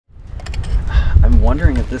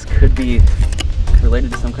wondering if this could be related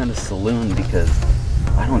to some kind of saloon, because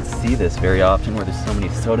I don't see this very often where there's so many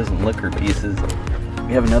sodas and liquor pieces.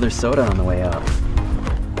 We have another soda on the way up.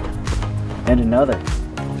 And another.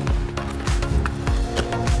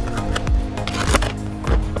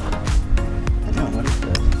 I know, what is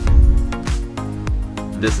this?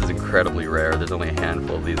 This is incredibly rare. There's only a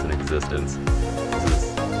handful of these in existence. This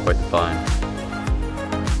is quite the find.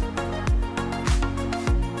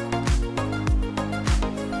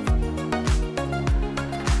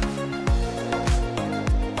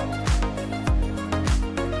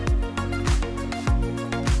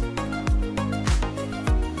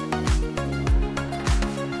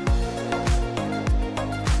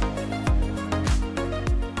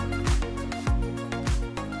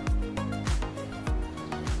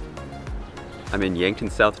 I'm in Yankton,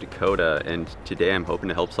 South Dakota, and today I'm hoping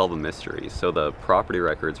to help solve a mystery. So the property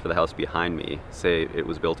records for the house behind me say it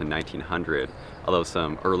was built in 1900, although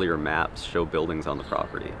some earlier maps show buildings on the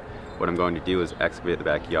property. What I'm going to do is excavate the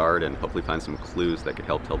backyard and hopefully find some clues that could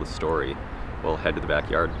help tell the story. We'll head to the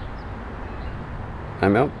backyard.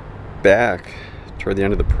 I'm out back toward the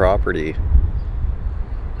end of the property.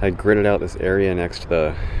 I gridded out this area next to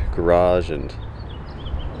the garage and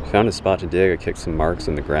found a spot to dig. I kicked some marks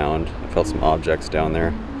in the ground. I felt some objects down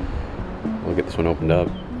there. We'll get this one opened up.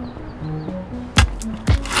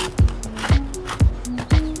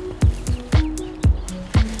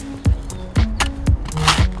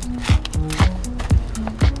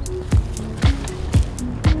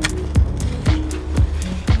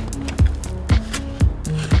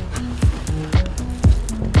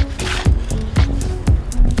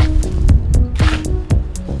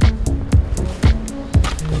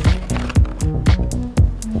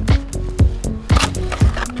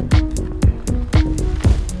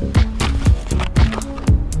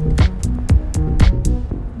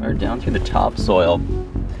 Down through the topsoil,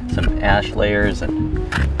 some ash layers, and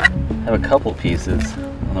I have a couple pieces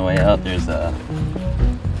on the way out. There's a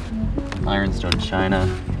ironstone china.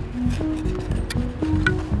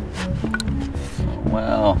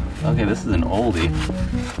 Wow, okay, this is an oldie.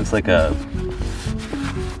 Looks like a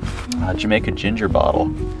Jamaica ginger bottle.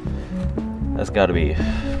 That's got to be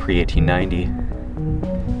pre-1890.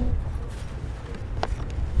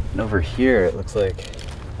 And over here it looks like it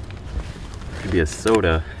could be a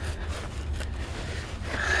soda.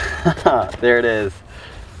 There it is.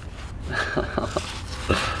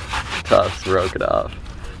 Top's broken off.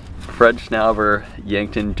 Fred Schnauber,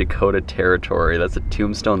 Yankton, Dakota Territory. That's a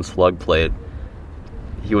tombstone slug plate.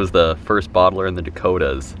 He was the first bottler in the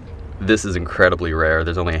Dakotas. This is incredibly rare.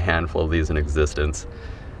 There's only a handful of these in existence.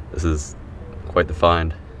 This is quite the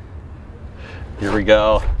find. Here we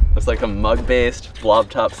go. Looks like a mug-based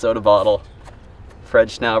blob-top soda bottle. Fred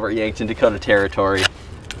Schnauber, Yankton, Dakota Territory.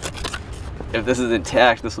 If this is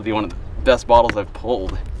intact, this will be one of the best bottles I've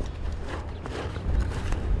pulled.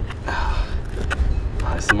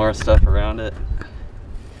 Some more stuff around it.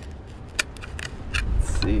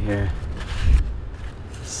 Let's see here.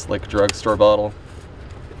 Slick drugstore bottle.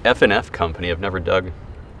 F&F company, I've never dug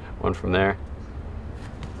one from there.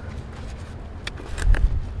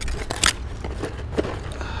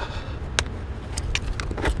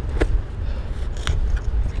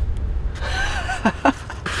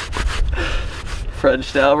 Fred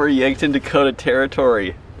Schnauber, Yankton, Dakota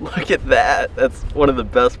Territory. Look at that. That's one of the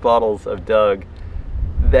best bottles I've dug.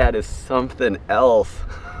 That is something else.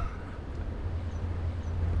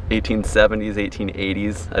 1870s,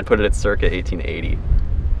 1880s. I'd put it at circa 1880.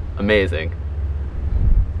 Amazing.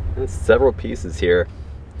 There's several pieces here.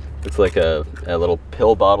 Looks like a little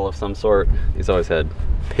pill bottle of some sort. These always had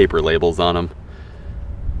paper labels on them.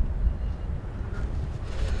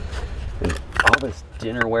 And all this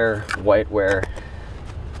dinnerware, whiteware,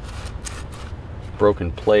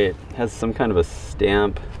 broken plate. It has some kind of a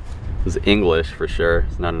stamp. It was English for sure.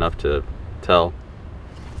 It's not enough to tell.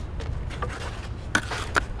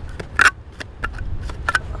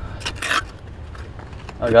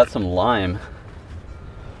 I got some lime.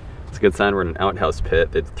 It's a good sign we're in an outhouse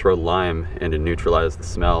pit. They'd throw lime in to neutralize the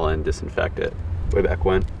smell and disinfect it. Way back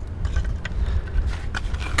when.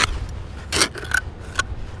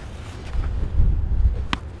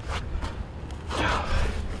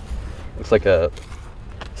 Looks like a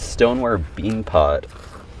stoneware bean pot.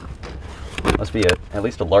 Must be at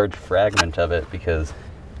least a large fragment of it, because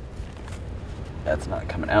that's not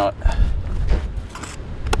coming out.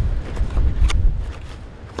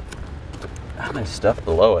 Ah, there's stuff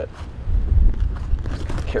below it.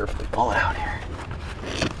 Just carefully pull it out here.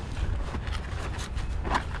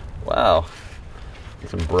 Wow.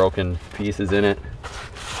 Some broken pieces in it.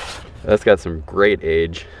 That's got some great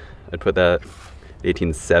age. I'd put that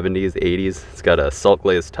 1870s, 80s. It's got a salt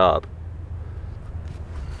glazed top.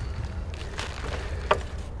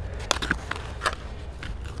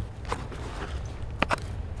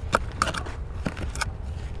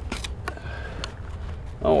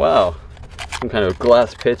 Oh wow, some kind of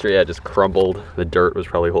glass pitcher. Yeah, it just crumbled. The dirt was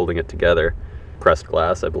probably holding it together. Pressed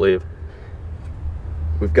glass, I believe.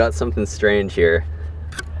 We've got something strange here.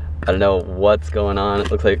 I don't know what's going on.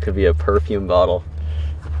 It looks like it could be a perfume bottle.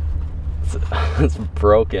 It's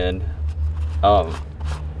broken.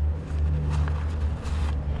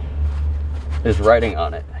 There's writing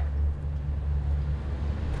on it.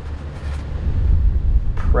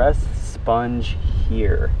 Press sponge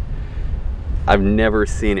here. I've never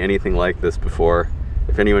seen anything like this before.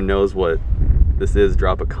 If anyone knows what this is,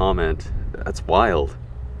 drop a comment. That's wild.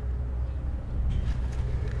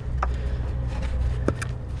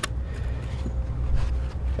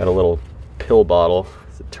 Got a little pill bottle.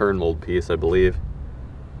 It's a turn mold piece, I believe.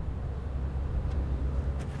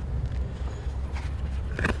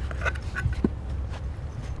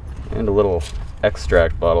 And a little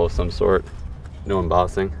extract bottle of some sort. No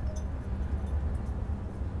embossing.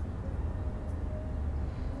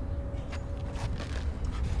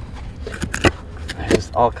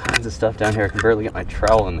 There's all kinds of stuff down here. I can barely get my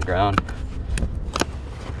trowel in the ground.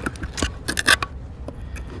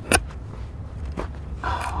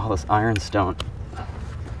 All this ironstone.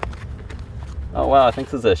 Oh wow, I think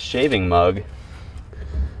this is a shaving mug.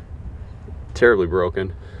 Terribly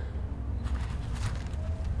broken.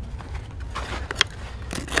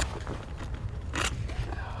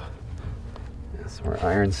 Some more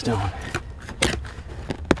ironstone.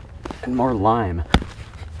 And more lime.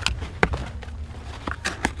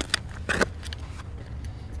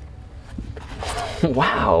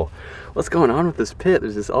 Wow, what's going on with this pit?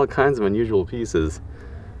 There's just all kinds of unusual pieces.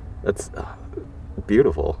 That's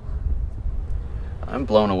beautiful. I'm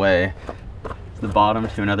blown away. It's the bottom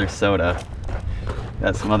to another soda.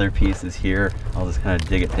 Got some other pieces here. I'll just kind of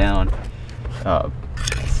dig it down.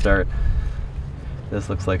 Start. This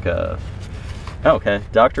looks like a... Oh, okay,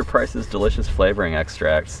 Dr. Price's Delicious Flavoring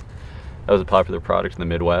Extracts. That was a popular product in the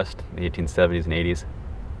Midwest in the 1870s and 80s.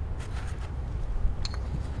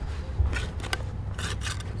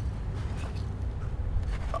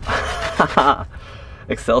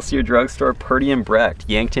 Excelsior Drugstore, Purdy and Brecht,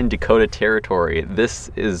 Yankton, Dakota Territory.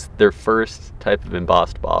 This is their first type of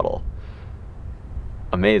embossed bottle.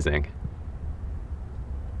 Amazing.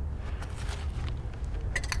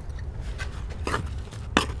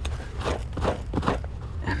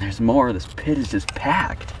 And there's more. This pit is just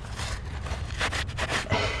packed.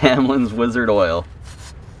 Hamlin's Wizard Oil.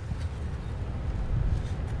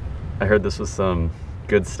 I heard this was some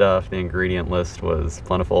good stuff. The ingredient list was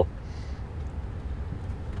plentiful.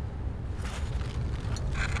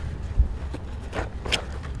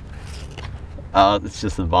 It's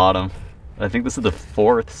just the bottom. I think this is the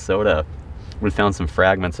 4th soda. We found some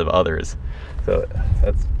fragments of others. So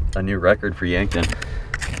that's a new record for Yankton.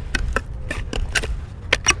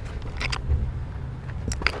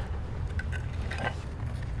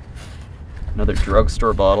 Another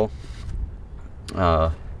drugstore bottle.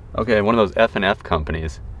 Okay, one of those F&F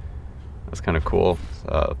companies. That's kind of cool.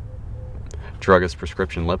 Druggist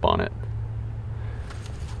prescription lip on it.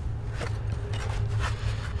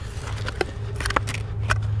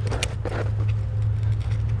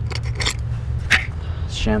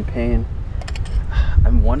 Champagne.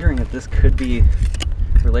 I'm wondering if this could be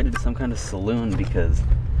related to some kind of saloon, because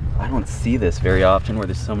I don't see this very often where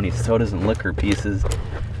there's so many sodas and liquor pieces.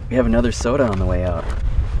 We have another soda on the way out.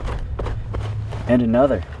 And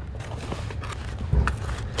another.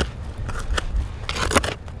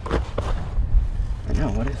 I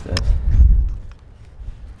know, what is this?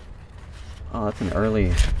 Oh, that's an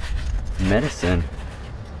early medicine.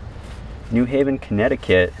 New Haven,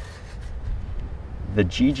 Connecticut. The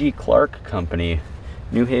G.G. Clark Company,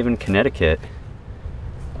 New Haven, Connecticut.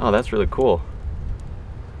 Oh, that's really cool.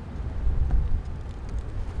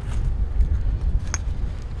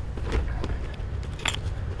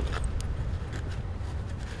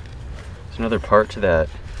 There's another part to that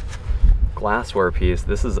glassware piece.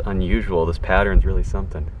 This is unusual. This pattern's really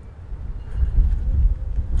something.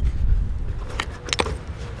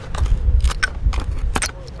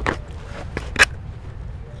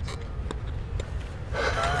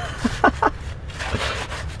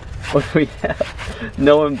 What do we have?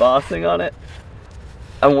 No embossing on it?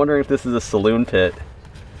 I'm wondering if this is a saloon pit.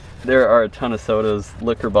 There are a ton of sodas,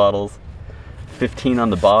 liquor bottles, 15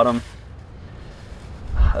 on the bottom.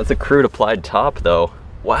 That's a crude applied top though.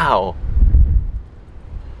 Wow.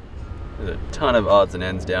 There's a ton of odds and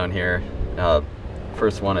ends down here.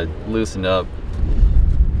 first one I loosened up.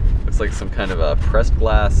 Looks like some kind of a pressed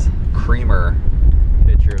glass creamer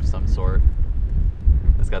pitcher of some sort.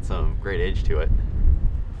 It's got some great age to it.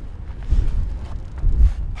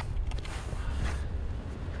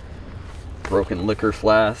 Broken liquor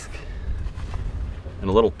flask and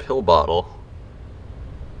a little pill bottle.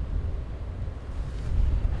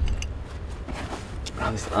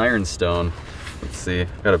 Oh, this ironstone. Let's see,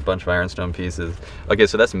 I've got a bunch of ironstone pieces. Okay,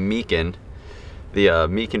 so that's Meakin. The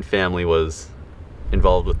Meakin family was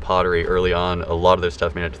involved with pottery early on. A lot of their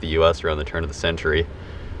stuff made it to the US around the turn of the century.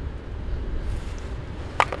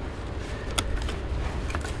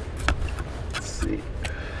 Let's see,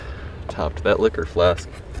 topped that liquor flask.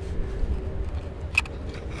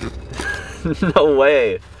 No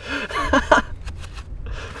way.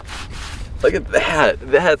 Look at that.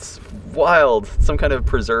 That's wild. Some kind of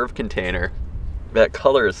preserve container. That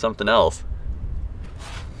color is something else.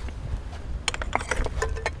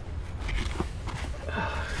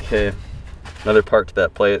 Okay, another part to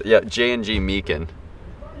that place. Yeah, J&G Meakin.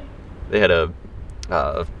 They had a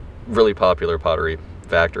really popular pottery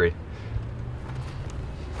factory.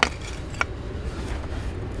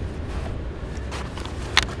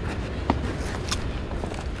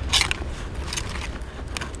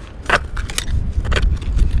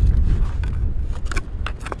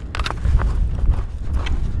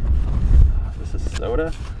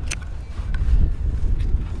 Soda.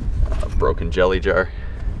 Broken jelly jar.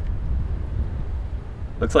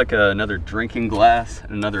 Looks like another drinking glass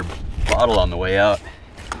and another bottle on the way out.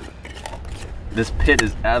 This pit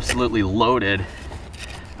is absolutely loaded.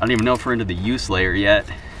 I don't even know if we're into the use layer yet.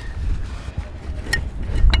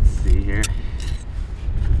 Let's see here.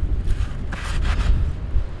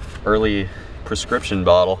 Early prescription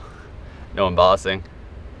bottle. No embossing.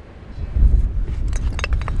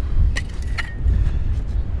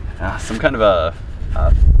 Some kind of a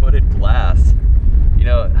footed glass. You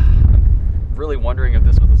know, I'm really wondering if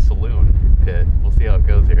this was a saloon pit. We'll see how it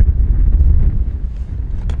goes here.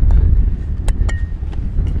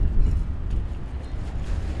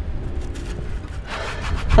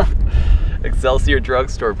 Excelsior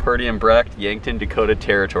Drugstore, Purdy and Brecht, Yankton, Dakota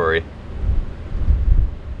Territory.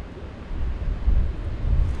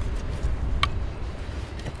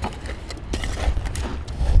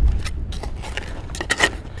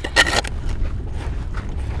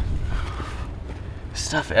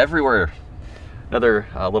 Stuff everywhere. Another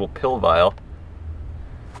little pill vial.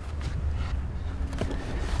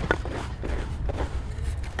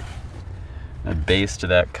 A base to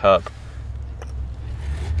that cup.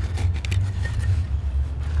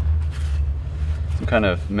 Some kind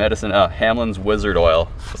of medicine. Hamlin's Wizard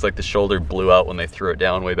Oil. Looks like the shoulder blew out when they threw it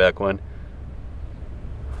down way back when.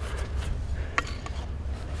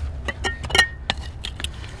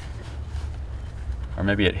 Or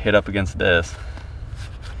maybe it hit up against this.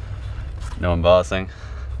 No embossing,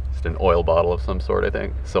 just an oil bottle of some sort, I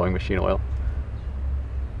think. Sewing machine oil.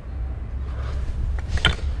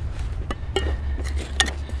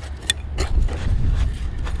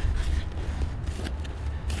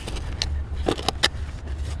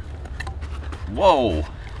 Whoa!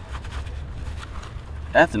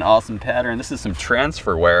 That's an awesome pattern. This is some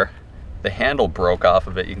transfer wear. The handle broke off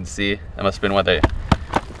of it, you can see. That must have been when they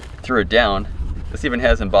threw it down. This even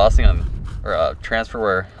has embossing on, or transfer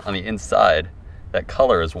wear on the inside. That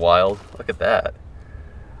color is wild. Look at that.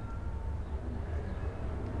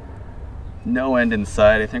 No end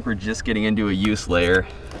inside. I think we're just getting into a use layer.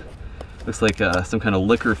 Looks like some kind of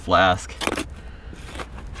liquor flask.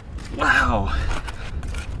 Wow.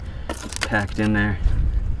 It's packed in there.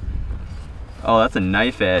 Oh, that's a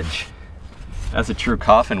knife edge. That's a true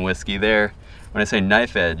coffin whiskey there. When I say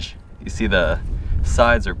knife edge, you see the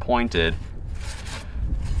sides are pointed.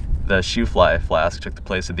 The shoe fly flask took the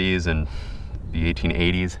place of these in the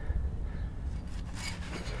 1880s.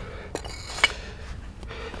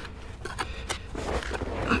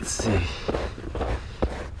 Let's see.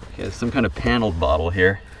 Okay, some kind of paneled bottle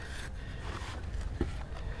here.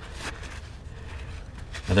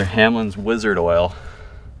 Another Hamlin's Wizard Oil.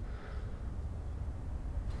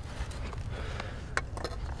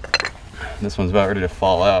 This one's about ready to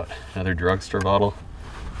fall out. Another drugstore bottle.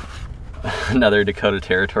 Another Dakota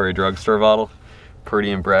Territory drugstore bottle.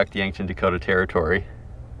 Purdy and Brecht, Yankton, Dakota Territory.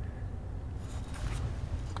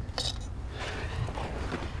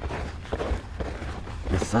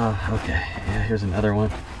 Okay, yeah, here's another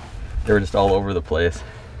one. They were just all over the place.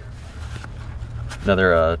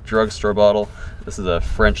 Another drugstore bottle. This is a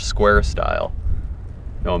French square style.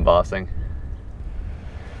 No embossing.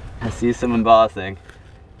 I see some embossing.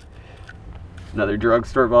 Another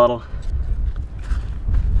drugstore bottle.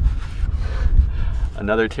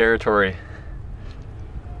 Another territory.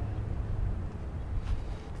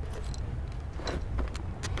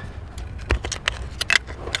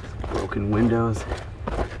 Broken windows.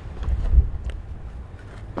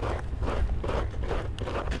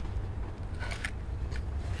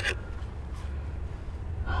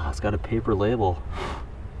 Oh, it's got a paper label.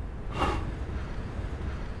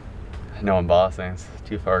 No embossing, it's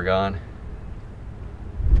too far gone.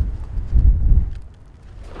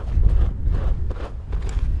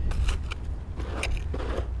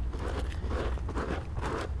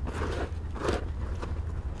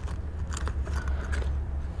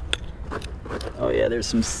 Oh yeah, there's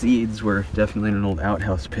some seeds. We're definitely in an old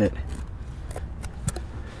outhouse pit.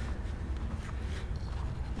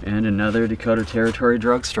 And another Dakota Territory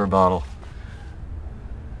drugstore bottle.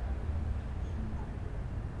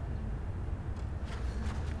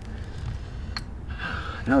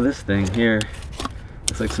 Now this thing here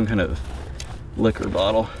looks like some kind of liquor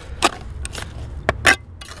bottle.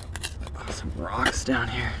 Some rocks down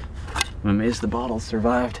here. I'm amazed the bottle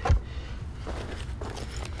survived.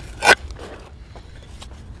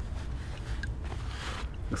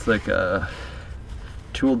 Looks like a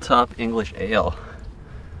tooled top English ale.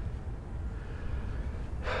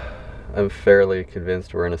 I'm fairly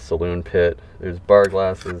convinced we're in a saloon pit. There's bar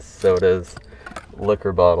glasses, sodas,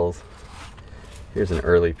 liquor bottles. Here's an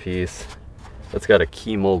early piece. That's got a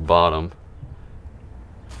key mold bottom.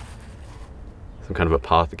 Some kind of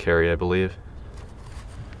apothecary, I believe.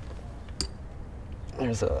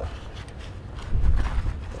 There's a...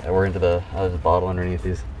 we're into the... there's a bottle underneath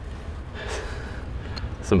these.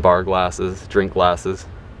 Some bar glasses, drink glasses.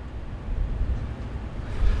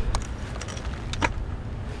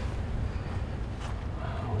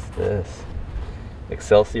 What's this?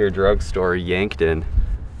 Excelsior Drugstore, Yankton.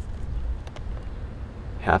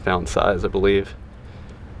 Half-ounce size, I believe.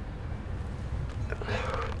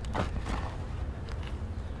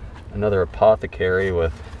 Another apothecary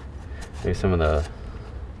with maybe some of the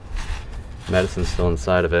medicine still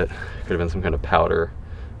inside of it. Could have been some kind of powder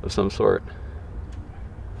of some sort.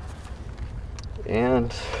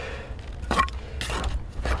 And a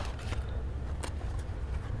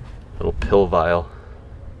little pill vial.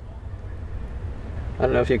 I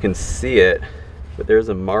don't know if you can see it, but there's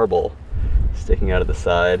a marble sticking out of the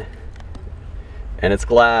side, and it's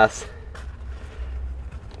glass.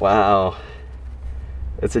 Wow,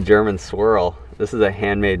 it's a German swirl. This is a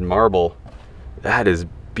handmade marble. That is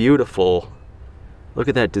beautiful. Look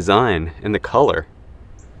at that design and the color.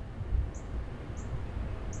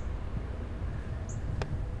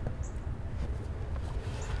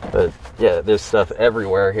 But yeah, there's stuff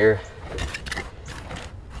everywhere here.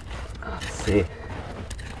 Let's see.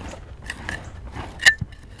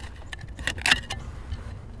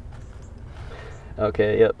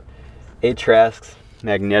 Okay, yep. Atrask's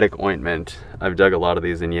magnetic ointment. I've dug a lot of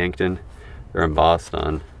these in Yankton. They're embossed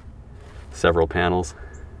on several panels.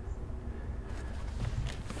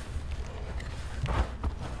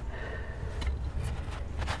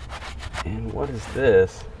 And what is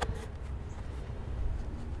this?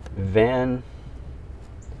 Van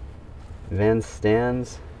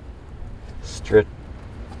Stan's Stratina.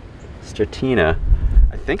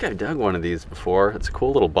 I think I've dug one of these before. It's a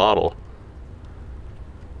cool little bottle.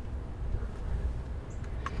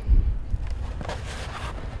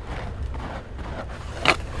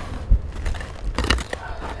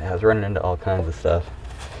 Yeah, I was running into all kinds of stuff.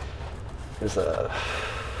 There's a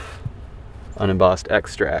unembossed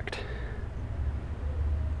extract.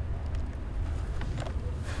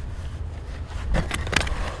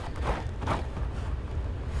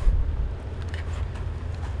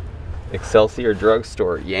 Excelsior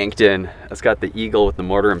Drugstore, Yankton. That's got the eagle with the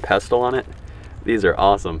mortar and pestle on it. These are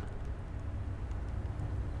awesome.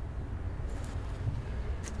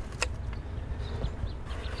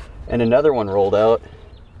 And another one rolled out.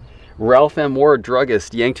 Ralph M. Ward,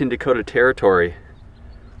 druggist, Yankton, Dakota Territory.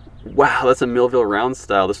 Wow, that's a Millville round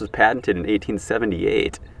style. This was patented in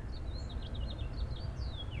 1878.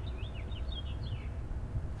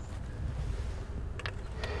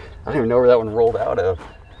 I don't even know where that one rolled out of.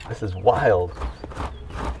 This is wild.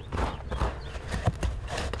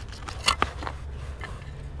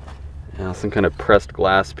 Yeah, some kind of pressed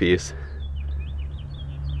glass piece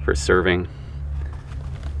for serving.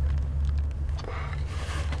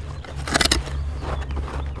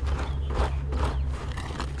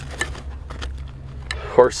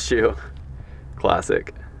 Horseshoe,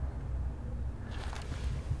 classic.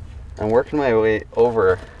 I'm working my way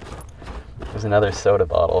over. There's another soda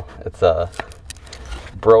bottle. It's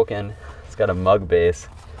broken. It's got a mug base.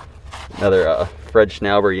 Another Fred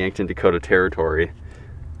Schnauber, Yankton, Dakota Territory.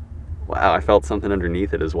 Wow, I felt something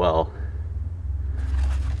underneath it as well.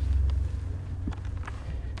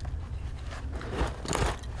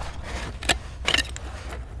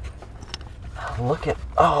 Look at,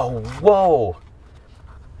 oh, whoa.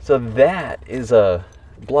 So that is a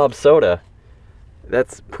blob soda.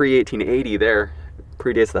 That's pre-1880 there.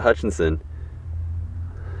 Predates the Hutchinson.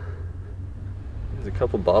 There's a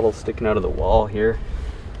couple bottles sticking out of the wall here.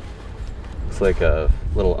 Looks like a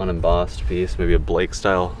little unembossed piece, maybe a Blake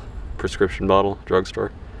style prescription bottle,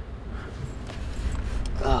 drugstore.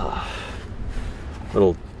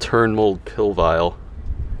 Little turn mold pill vial,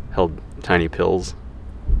 held tiny pills.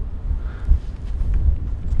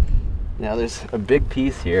 Now there's a big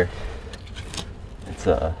piece here. It's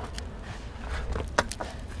okay,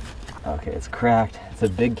 it's cracked. It's a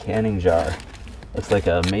big canning jar. Looks like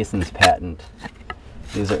a Mason's patent.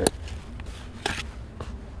 These are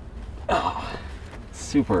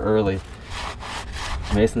super early.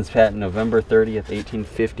 Mason's patent, November 30th,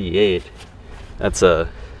 1858. That's a,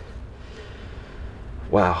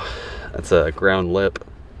 wow, that's a ground lip,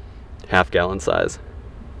 half-gallon size.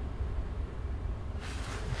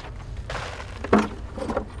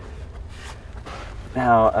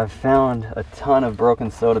 Now, I've found a ton of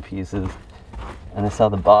broken soda pieces, and I saw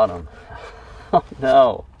the bottom. Oh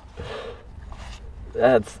no!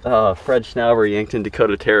 That's Fred Schnauber, Yankton,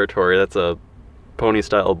 Dakota Territory. That's a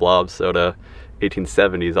pony-style blob soda,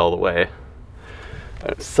 1870s all the way.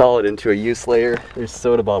 Solid into a use layer. There's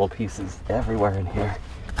soda bottle pieces everywhere in here.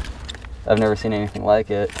 I've never seen anything like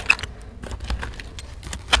it.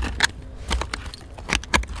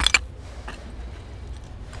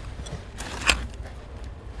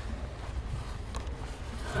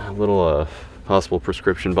 A little possible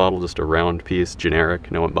prescription bottle, just a round piece,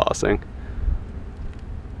 generic, no embossing.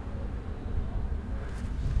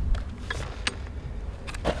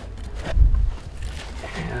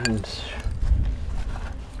 And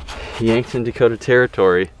Yankton, Dakota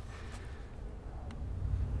Territory.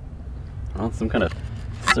 Oh, some kind of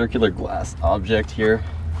circular glass object here.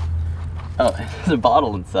 Oh, there's a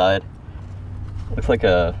bottle inside. Looks like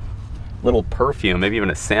a little perfume, maybe even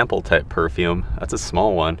a sample type perfume. That's a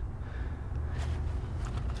small one.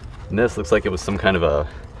 And this looks like it was some kind of a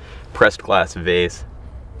pressed glass vase.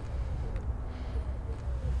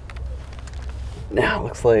 Now it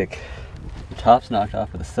looks like the top's knocked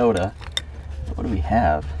off with a soda. What do we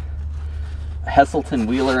have? Heselton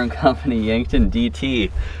Wheeler and Company, Yankton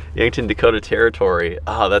DT, Yankton, Dakota Territory.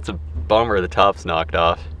 Ah, that's a bummer, the top's knocked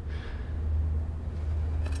off.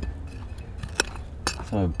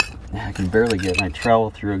 So I can barely get my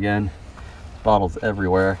trowel through again. Bottles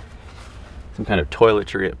everywhere. Some kind of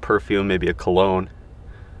toiletry, perfume, maybe a cologne.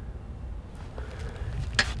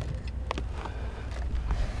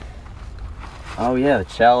 Oh yeah, the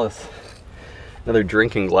chalice. Another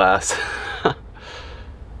drinking glass.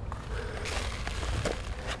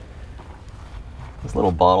 This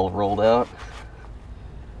little bottle rolled out.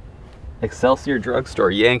 Excelsior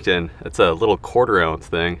Drugstore, Yankton. That's a little 1/4 ounce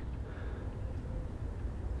thing.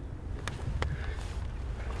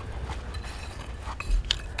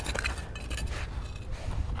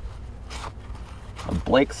 A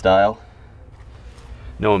Blake style.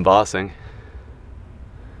 No embossing.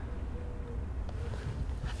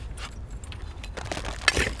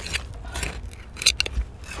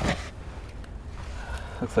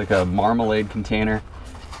 Looks like a marmalade container.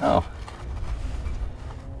 Oh.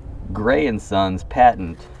 Gray & Sons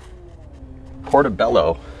patent.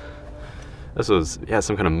 Portobello. This was, yeah,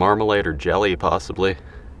 some kind of marmalade or jelly possibly.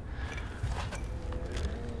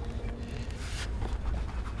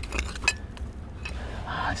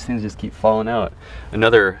 These things just keep falling out.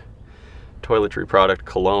 Another toiletry product,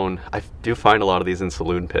 cologne. I do find a lot of these in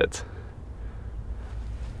saloon pits.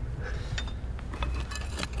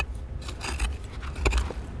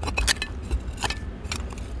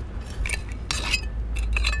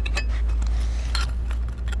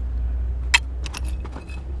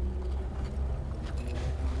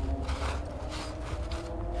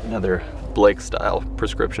 Another Blake style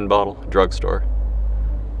prescription bottle, drugstore.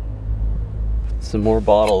 Some more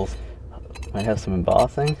bottles. Might have some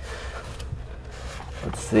embossing.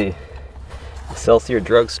 Let's see. Excelsior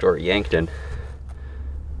Drugstore, Yankton.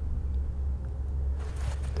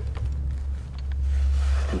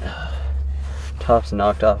 Top's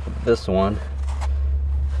knocked off of this one.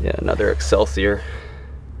 Yeah, another Excelsior.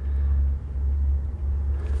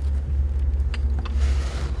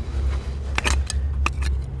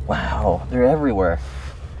 Wow, they're everywhere.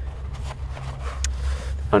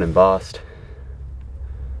 Unembossed.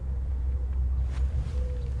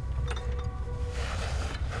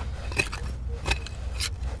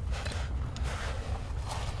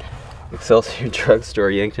 Excelsior Drugstore,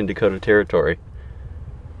 Yankton, Dakota Territory.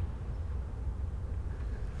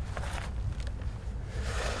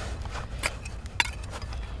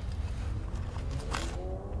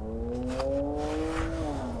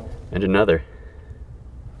 And another.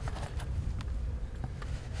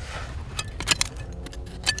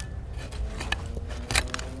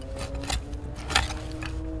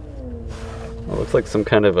 Well, looks like some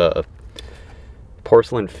kind of a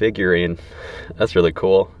porcelain figurine. That's really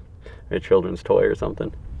cool. A children's toy or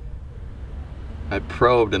something. I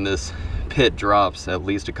probed and this pit drops at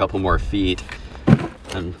least a couple more feet.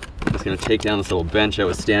 I'm just gonna take down this little bench I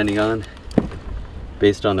was standing on.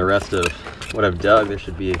 Based on the rest of what I've dug, there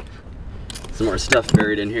should be some more stuff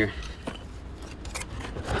buried in here.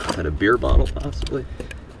 Had a beer bottle, possibly.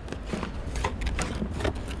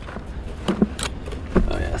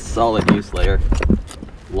 Oh yeah, solid use layer.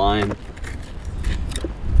 Lime.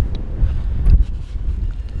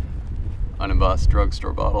 Unembossed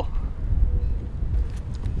drugstore bottle.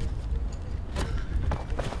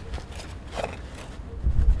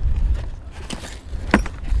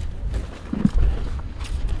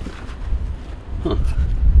 Huh.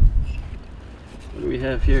 What do we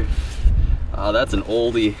have here? That's an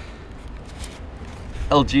oldie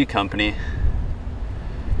LG company.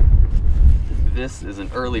 This is an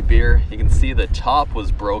early beer. You can see the top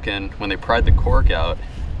was broken when they pried the cork out.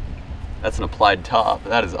 That's an applied top.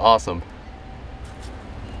 That is awesome.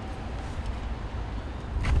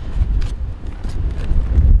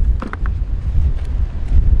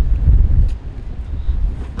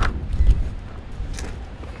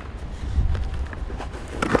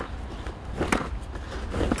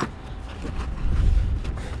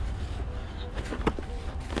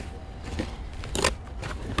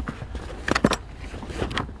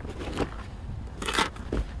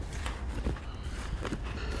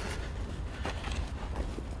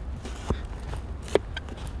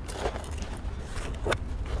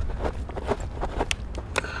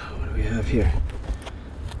 Here.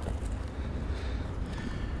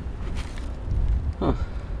 Huh.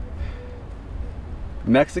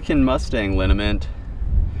 Mexican Mustang liniment,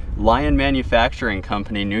 Lion Manufacturing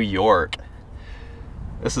Company, New York.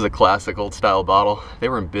 This is a classic old style bottle. They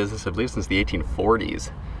were in business, I believe, since the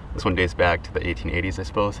 1840s. This one dates back to the 1880s, I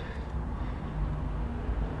suppose.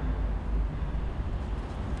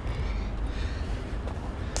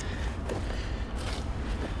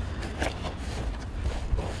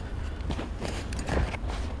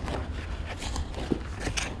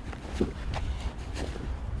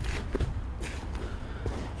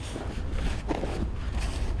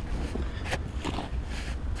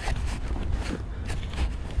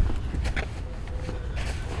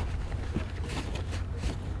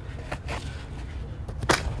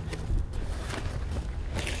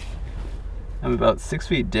 I'm about 6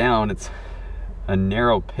 feet down. It's a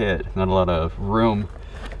narrow pit, not a lot of room,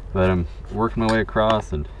 but I'm working my way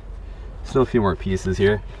across and still a few more pieces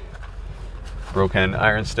here. Broken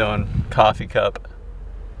ironstone coffee cup.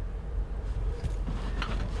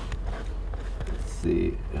 Let's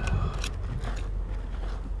see.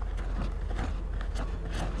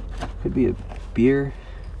 Could be a beer.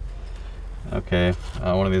 Okay,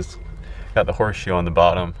 one of these got the horseshoe on the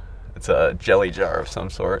bottom. It's a jelly jar of some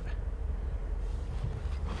sort.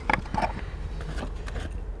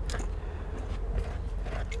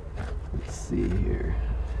 See here.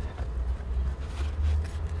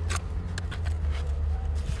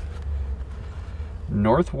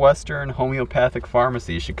 Northwestern Homeopathic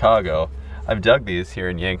Pharmacy, Chicago. I've dug these here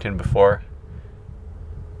in Yankton before.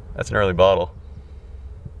 That's an early bottle.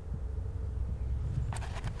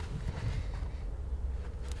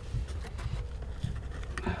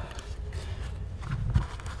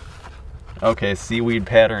 Okay, seaweed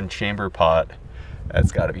pattern chamber pot.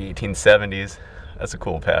 That's got to be 1870s. That's a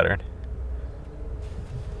cool pattern.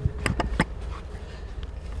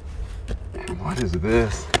 What is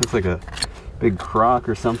this? Looks like a big crock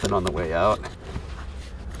or something on the way out.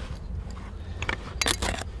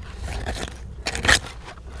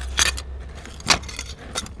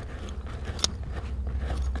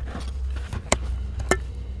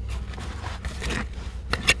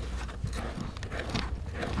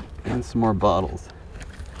 And some more bottles.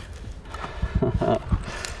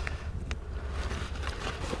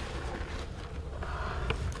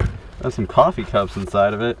 There's some coffee cups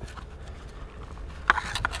inside of it.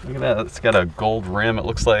 Look at that, it's got a gold rim, it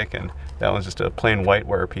looks like, and that one's just a plain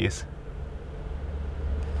whiteware piece.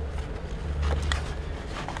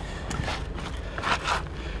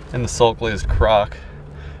 And the salt glazed crock.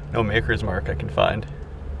 No maker's mark I can find.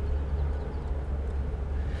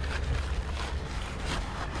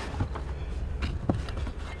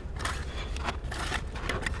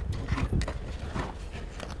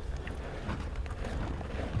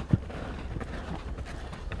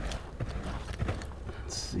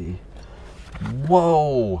 see.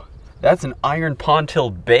 Whoa, that's an iron pontil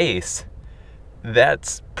base.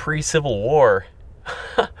 That's pre-Civil War.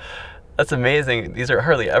 That's amazing. These are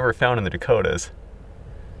hardly ever found in the Dakotas.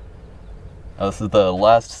 Oh, this is the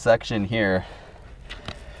last section here.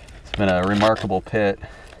 It's been a remarkable pit.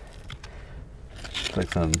 Looks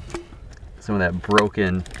like some of that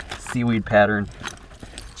broken seaweed pattern.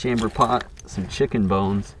 Chamber pot, some chicken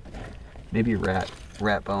bones, maybe rat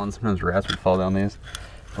bones. Sometimes rats would fall down these.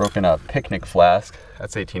 Broken up picnic flask.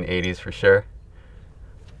 That's 1880s for sure.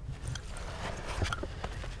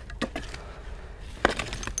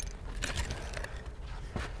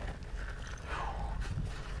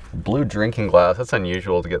 Blue drinking glass. That's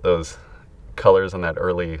unusual to get those colors on that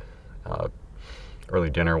early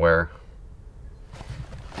dinnerware.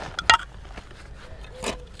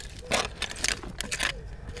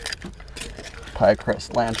 Pie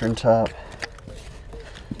crust lantern top.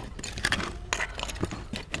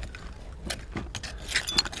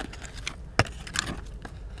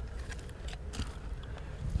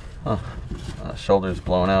 Huh. Shoulders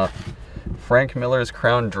blown out. Frank Miller's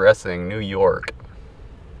Crown Dressing, New York.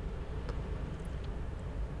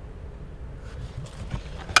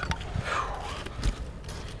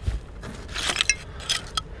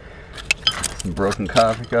 Some broken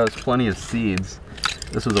coffee cups, plenty of seeds.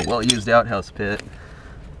 This was a well-used outhouse pit.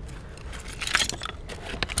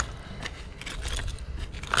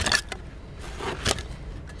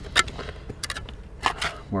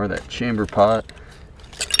 More of that chamber pot.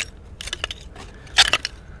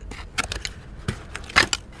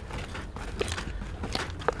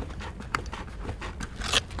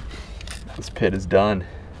 This pit is done.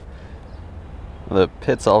 The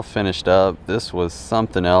pit's all finished up. This was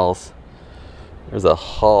something else. There's a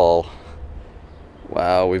hull.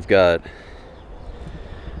 Wow, we've got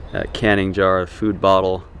that canning jar, a food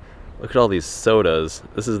bottle. Look at all these sodas.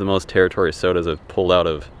 This is the most territory sodas I've pulled out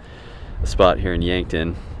of a spot here in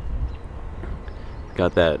Yankton.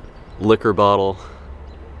 Got that liquor bottle,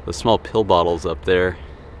 the small pill bottles up there,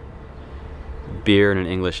 beer and an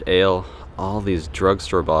English ale, all these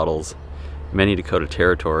drugstore bottles, many Dakota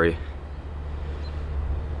territory.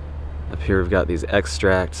 Up here we've got these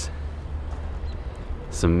extracts,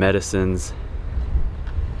 some medicines,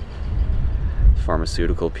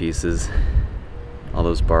 pharmaceutical pieces, all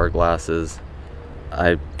those bar glasses.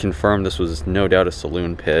 I confirmed this was no doubt a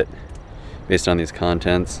saloon pit based on these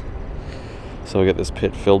contents. So we'll get this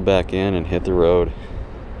pit filled back in and hit the road.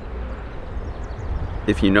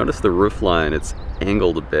 If you notice the roof line, it's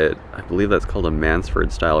angled a bit. I believe that's called a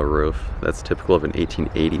Mansford style roof. That's typical of an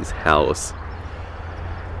 1880s house.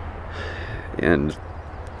 And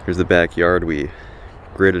here's the backyard. We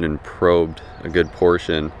gridded and probed a good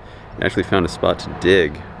portion. I actually found a spot to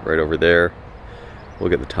dig right over there. We'll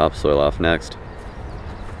get the topsoil off next.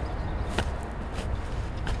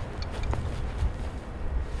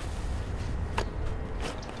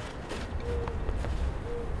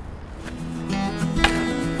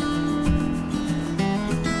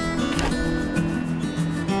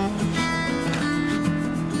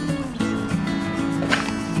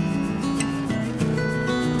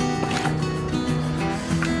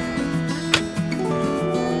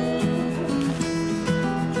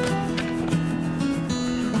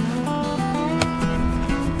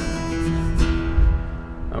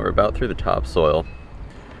 We're about through the topsoil.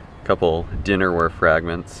 A couple dinnerware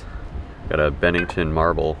fragments. Got a Bennington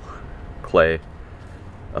marble clay,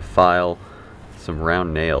 a file, some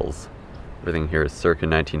round nails. Everything here is circa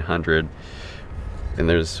 1900. And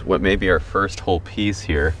there's what may be our first whole piece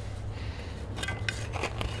here.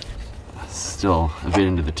 Still a bit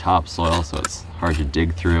into the topsoil, so it's hard to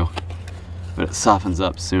dig through. But it softens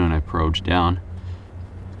up soon. I probed down.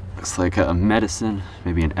 Looks like a medicine,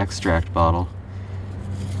 maybe an extract bottle.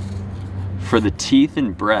 For the teeth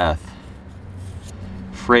and breath,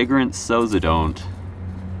 fragrant Sozodont,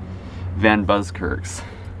 Van Buskirk's.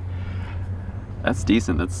 That's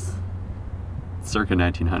decent. That's circa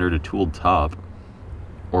 1900, a tooled top.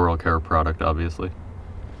 Oral care product, obviously.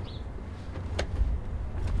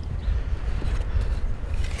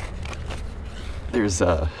 There's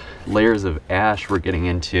layers of ash we're getting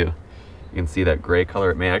into. You can see that gray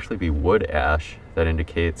color. It may actually be wood ash. That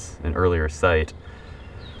indicates an earlier site.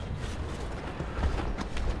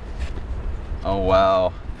 Oh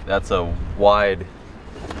wow, that's a wide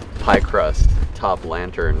pie crust top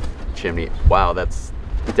lantern chimney. Wow, that's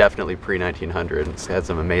definitely pre-1900. It's had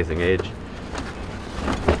some amazing age.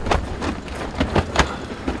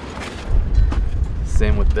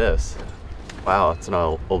 Same with this. Wow, it's an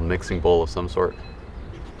old mixing bowl of some sort.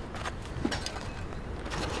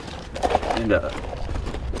 And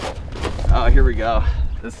oh, here we go.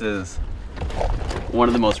 This is one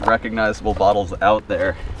of the most recognizable bottles out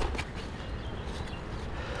there.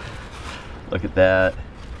 Look at that.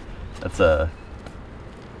 That's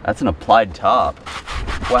an applied top.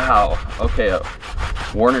 Wow. Okay,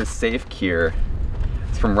 Warner's Safe Cure.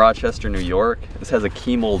 It's from Rochester, New York. This has a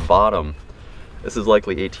key mold bottom. This is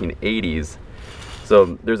likely 1880s.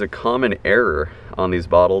 So there's a common error on these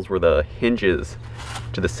bottles where the hinges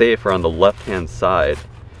to the safe are on the left-hand side.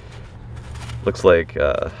 Looks like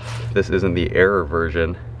this isn't the error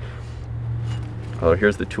version. Oh,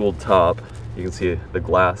 here's the tooled top. You can see the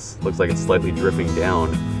glass looks like it's slightly dripping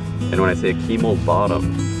down. And when I say key mold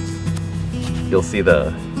bottom, you'll see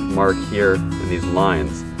the mark here in these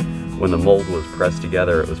lines. When the mold was pressed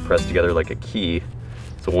together, it was pressed together like a key.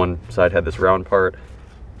 So one side had this round part,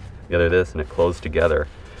 the other this, and it closed together.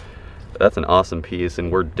 That's an awesome piece,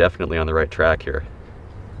 and we're definitely on the right track here.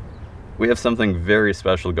 We have something very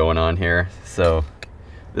special going on here. So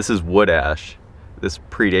this is wood ash. This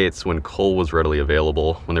predates when coal was readily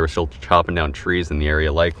available, when they were still chopping down trees in the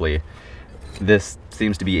area likely. This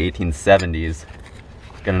seems to be 1870s.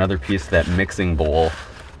 Got another piece of that mixing bowl.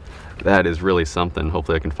 That is really something.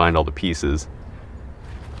 Hopefully I can find all the pieces.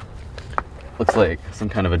 Looks like some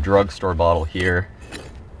kind of a drugstore bottle here,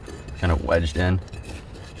 kind of wedged in.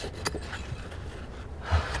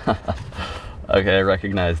 Okay, I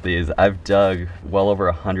recognize these. I've dug well over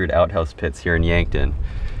 100 outhouse pits here in Yankton,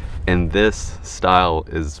 and this style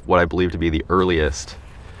is what I believe to be the earliest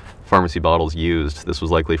pharmacy bottles used. This was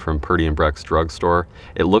likely from Purdy and Breck's drugstore.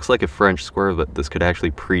 It looks like a French square, but this could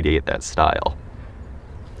actually predate that style.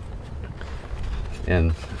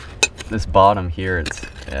 And this bottom here,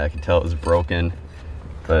 I can tell it was broken,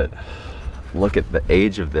 but look at the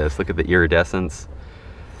age of this. Look at the iridescence.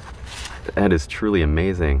 That is truly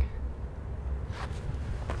amazing.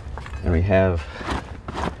 And we have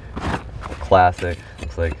a classic,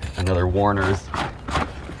 looks like another Warner's.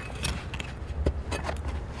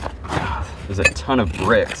 There's a ton of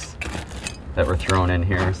bricks that were thrown in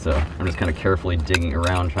here, so I'm just kind of carefully digging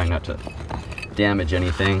around, trying not to damage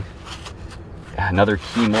anything. Another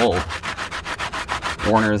key mold.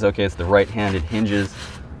 Warner's, okay, it's the right-handed hinges.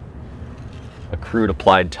 A crude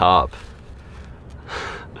applied top.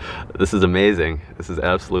 This is amazing. This is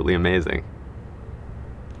absolutely amazing.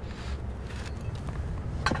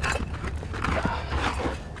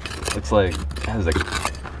 Looks like it has a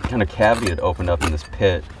kind of cavity that opened up in this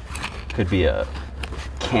pit. Could be a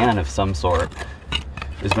can of some sort.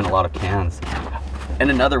 There's been a lot of cans. And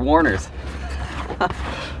another Warner's.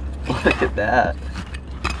 Look at that.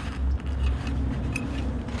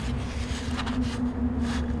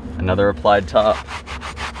 Another applied top.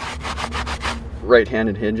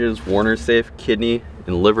 Right-handed hinges, Warner's Safe, kidney,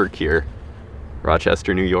 and liver cure.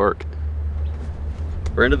 Rochester, New York.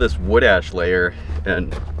 We're into this wood ash layer,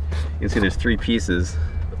 and you can see there's three pieces.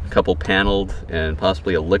 A couple paneled, and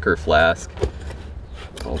possibly a liquor flask.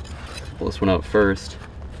 I'll pull this one out first.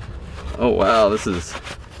 Oh wow, this is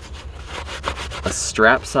a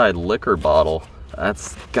strap side liquor bottle.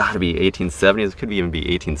 That's gotta be 1870s, it could even be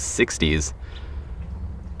 1860s.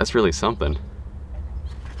 That's really something.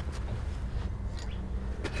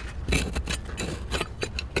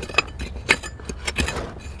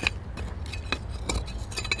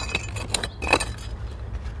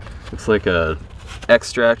 Looks like a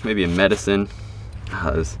extract, maybe a medicine.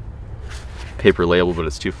 There's paper label, but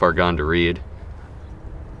it's too far gone to read.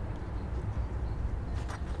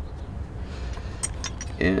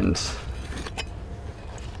 And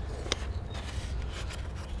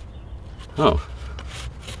oh,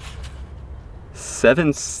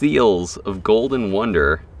 7 seals of Golden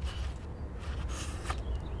Wonder.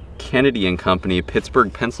 Kennedy and Company,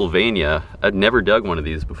 Pittsburgh, Pennsylvania. I'd never dug one of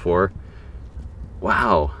these before.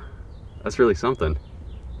 Wow, that's really something.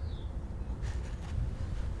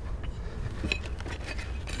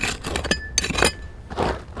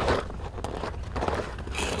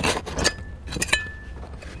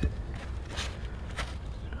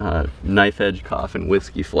 Knife edge coffin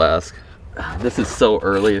whiskey flask. This is so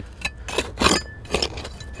early.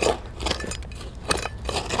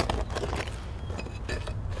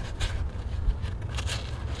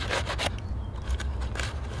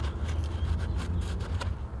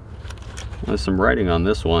 There's some writing on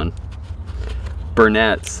this one.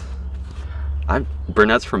 Burnett's.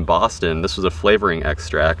 Burnett's from Boston. This was a flavoring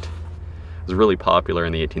extract. It was really popular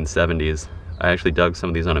in the 1870s. I actually dug some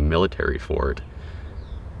of these on a military fort.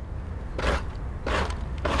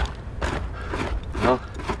 Well,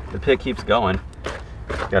 the pit keeps going.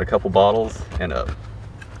 Got a couple bottles and a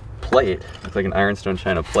plate. Looks like an ironstone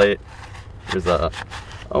china plate. There's a,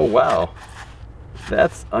 oh wow,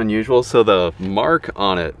 That's unusual. So the mark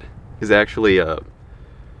on it is actually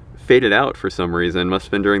faded out for some reason. Must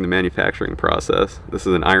have been during the manufacturing process. This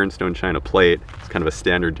is an ironstone china plate. It's kind of a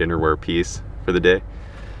standard dinnerware piece for the day.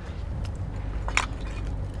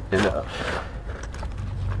 And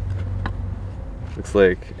looks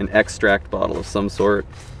like an extract bottle of some sort.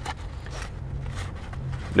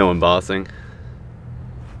 No embossing.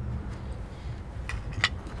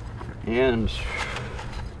 And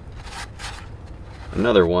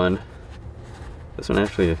another one. This one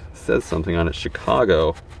actually says something on it.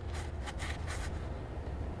 Chicago.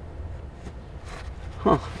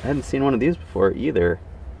 Huh, I hadn't seen one of these before either.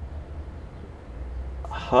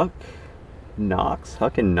 Huck and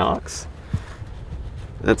Knox.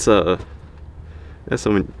 That's some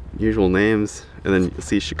unusual names. And then you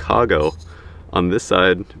see Chicago on this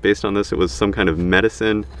side. Based on this, it was some kind of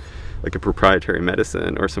medicine, like a proprietary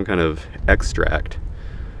medicine or some kind of extract.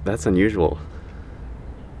 That's unusual.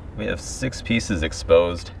 We have 6 pieces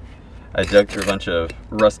exposed. I dug through a bunch of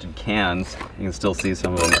rusted cans. You can still see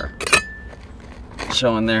some of them are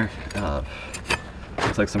showing there.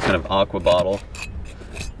 Looks like some kind of aqua bottle.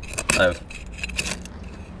 I've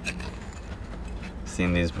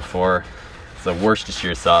seen these before. It's a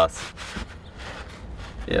Worcestershire sauce.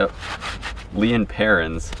 Yep. Lee and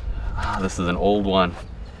Perrins. This is an old one.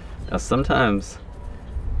 Now sometimes,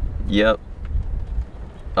 yep.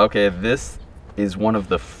 Okay, this is one of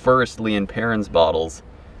the first Lee and Perrins bottles.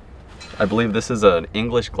 I believe this is an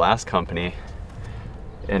English glass company,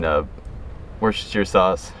 and Worcestershire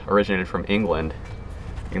sauce originated from England.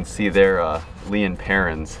 You can see there, Lee and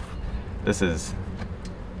Perrins. This is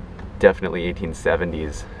definitely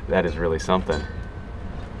 1870s. That is really something.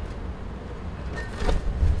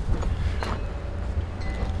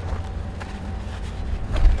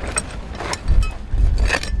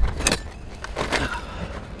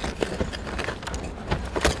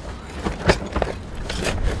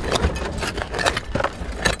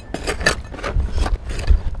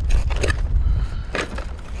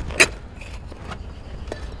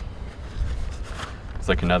 It's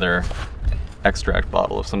like another extract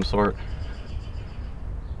bottle of some sort.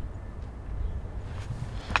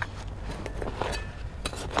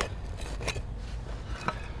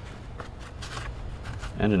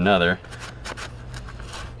 And another.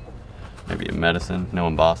 Maybe a medicine, no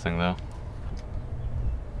embossing though.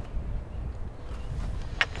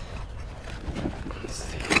 Let's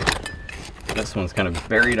see. This one's kind of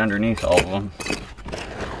buried underneath all of them.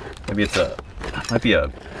 Maybe it's might be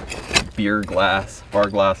a beer glass, bar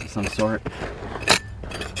glass of some sort.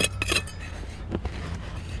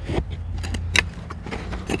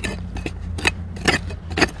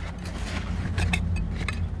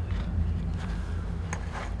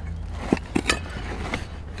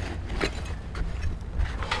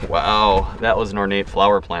 Wow, that was an ornate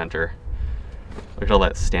flower planter. Look at all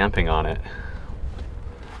that stamping on it.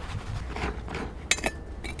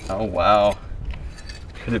 Oh wow,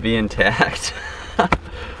 could it be intact?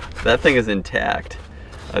 That thing is intact.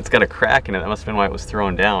 It's got a crack in it. That must have been why it was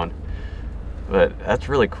thrown down. But that's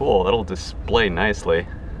really cool. That'll display nicely.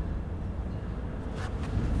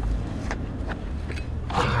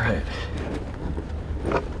 All right.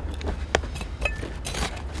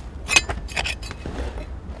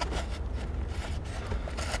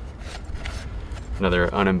 Another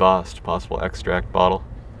unembossed possible extract bottle.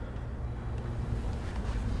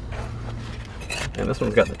 And this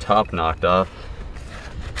one's got the top knocked off.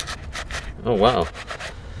 Oh wow.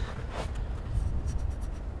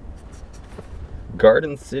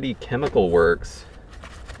 Garden City Chemical Works.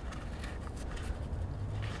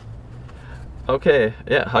 Okay,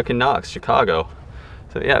 yeah, Huck and Knox, Chicago.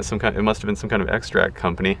 So yeah, it must have been some kind of extract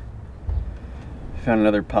company. Found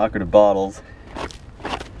another pocket of bottles.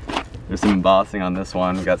 There's some embossing on this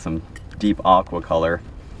one. We got some deep aqua color.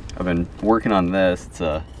 I've been working on this. It's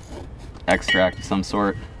a extract of some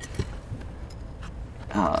sort.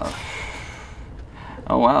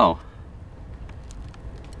 Oh wow.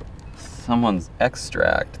 Someone's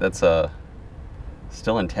extract. That's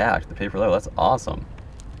still intact. The paper label. That's awesome.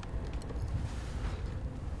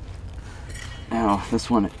 Now this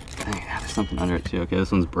one, there's something under it too. Okay,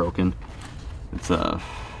 this one's broken. It's another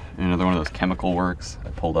one of those chemical works. I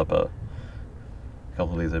pulled up a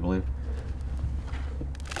couple of these, I believe.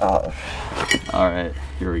 All right,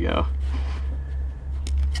 here we go.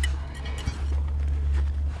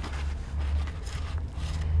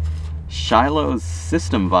 Shiloh's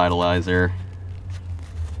System Vitalizer,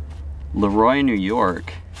 Leroy, New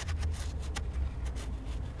York,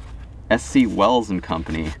 SC Wells and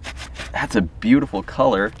Company. That's a beautiful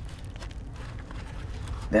color.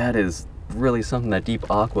 That is really something. That deep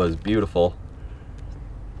aqua is beautiful.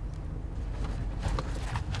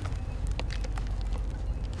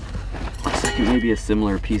 like maybe a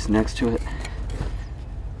similar piece next to it.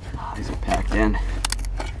 Oh, these are packed in.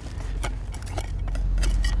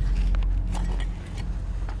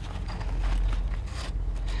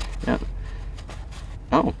 Yep.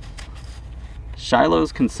 Oh.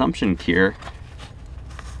 Shiloh's Consumption Cure.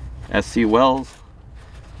 S.C. Wells,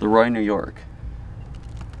 Leroy, New York.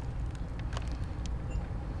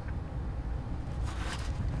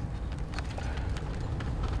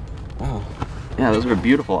 Oh. Yeah, those are a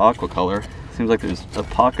beautiful aqua color. Seems like there's a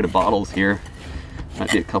pocket of bottles here.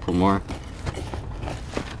 Might be a couple more.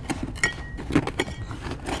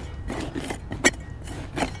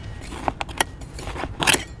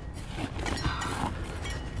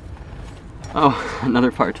 Oh,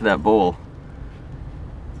 another part to that bowl.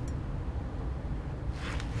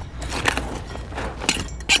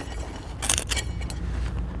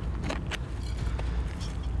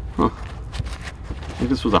 Huh. I think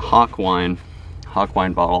this was a Hawk wine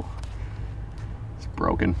bottle. It's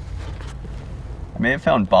broken. I may have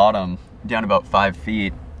found bottom down about 5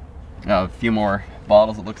 feet. A few more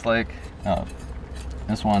bottles, it looks like.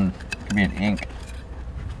 This one could be an ink.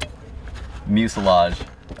 Mucilage.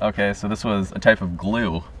 Okay, so this was a type of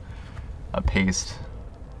glue, a paste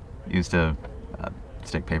used to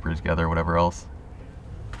stick paper together or whatever else.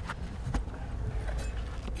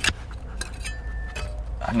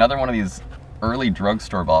 Another one of these early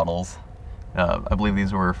drugstore bottles. I believe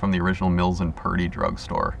these were from the original Mills and Purdy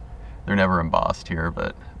drugstore. They're never embossed here,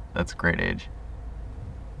 but that's great age.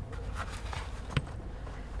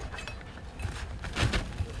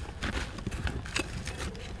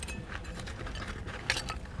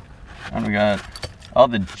 And we got, oh,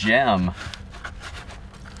 the gem.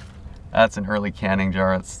 That's an early canning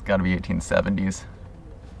jar. It's got to be 1870s.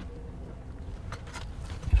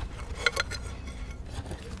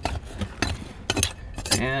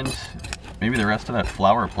 And maybe the rest of that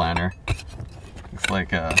flower planter. Looks like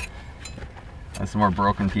there's some more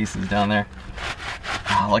broken pieces down there.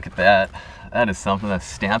 Oh, look at that. That is something. That's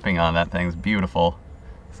stamping on that thing's beautiful.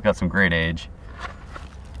 It's got some great age.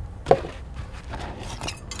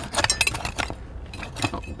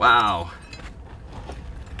 Wow.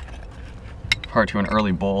 Part to an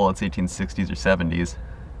early bowl, it's 1860s or 70s.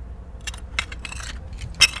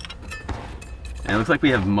 And it looks like we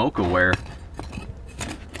have mocha ware.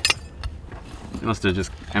 They must have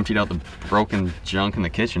just emptied out the broken junk in the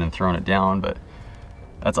kitchen and thrown it down, but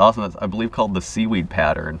that's awesome. That's, I believe, called the seaweed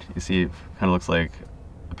pattern. You see, it kind of looks like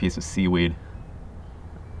a piece of seaweed.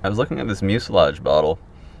 I was looking at this mucilage bottle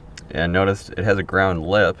and noticed it has a ground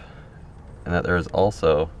lip, and that there is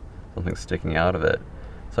also something sticking out of it.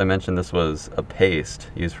 So I mentioned this was a paste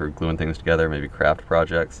used for gluing things together, maybe craft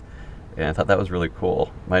projects, and I thought that was really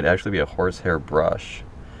cool. Might actually be a horsehair brush,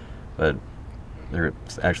 but there's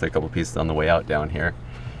actually a couple pieces on the way out down here.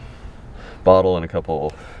 Bottle and a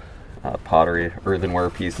couple pottery, earthenware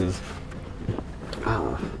pieces.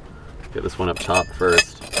 Get this one up top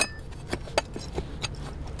first.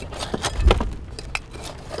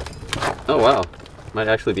 Oh wow, might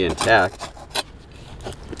actually be intact.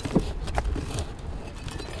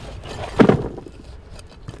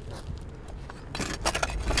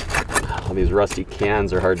 Oh, these rusty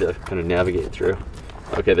cans are hard to kind of navigate through.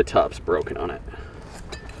 Okay, the top's broken on it.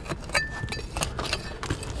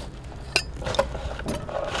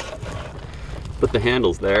 But the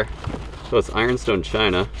handle's there. So it's ironstone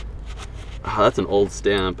china. Oh, that's an old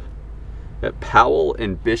stamp. At Powell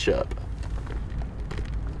and Bishop.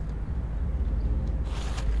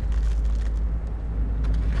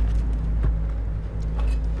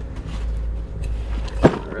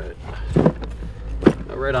 Alright.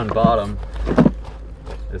 Now right on bottom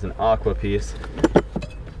is an aqua piece.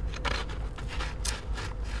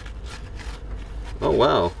 Oh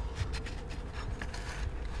wow.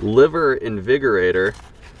 Liver Invigorator.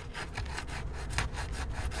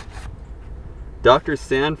 Dr.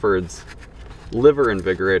 Sanford's Liver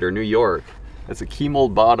Invigorator, New York. That's a key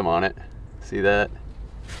mold bottom on it. See that?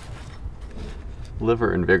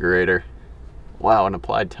 Liver Invigorator. Wow, an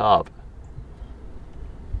applied top.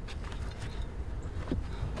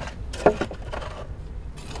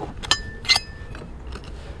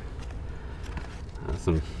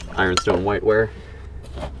 Some ironstone whiteware.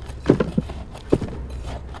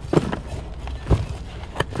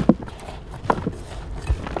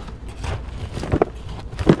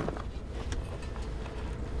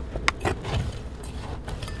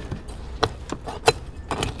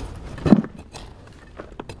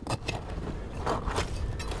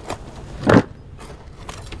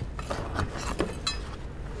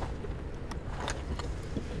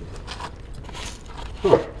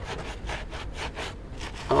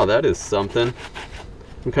 Oh, that is something.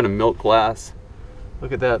 some kind of milk glass.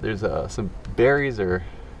 Look at that, there's some berries or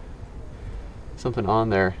something on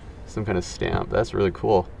there, some kind of stamp. That's really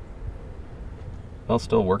cool. While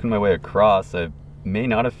still working my way across, I may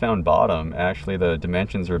not have found bottom. Actually, the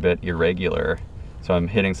dimensions are a bit irregular, so I'm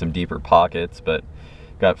hitting some deeper pockets, but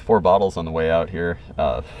got 4 bottles on the way out here.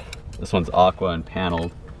 This one's aqua and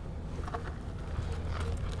paneled.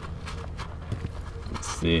 Let's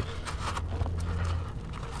see.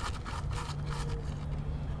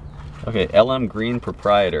 Okay, LM Green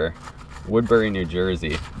Proprietor, Woodbury, New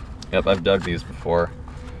Jersey. Yep, I've dug these before.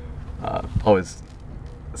 Always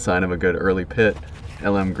a sign of a good early pit.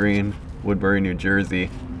 LM Green, Woodbury, New Jersey.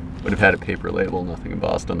 Would have had a paper label, nothing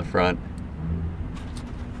embossed on the front.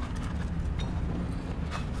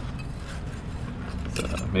 So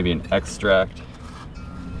maybe an extract.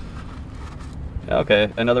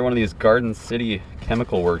 Okay, another one of these Garden City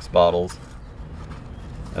Chemical Works bottles.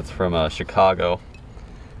 That's from Chicago.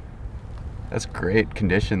 That's great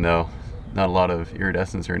condition though. Not a lot of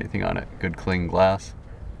iridescence or anything on it. Good clean glass.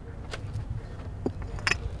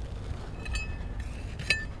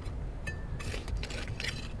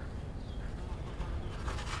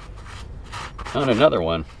 Found another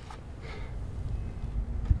one.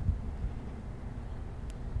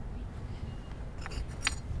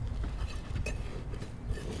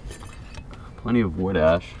 Plenty of wood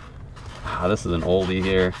ash. Ah, this is an oldie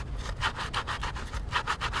here.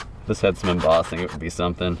 If this had some embossing, it would be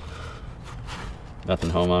something.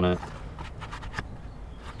 Nothing home on it.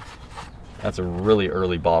 That's a really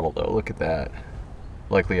early bottle though, look at that.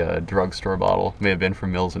 Likely a drugstore bottle, may have been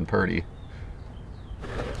from Mills and Purdy.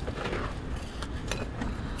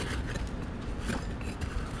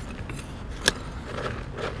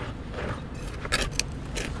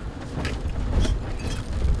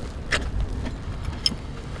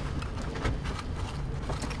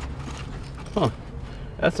 Huh,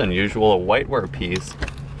 that's unusual, a whiteware piece.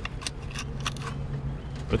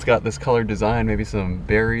 But it's got this colored design, maybe some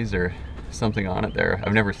berries or something on it there.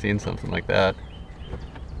 I've never seen something like that.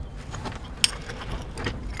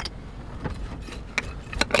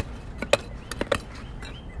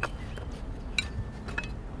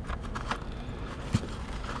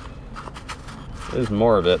 There's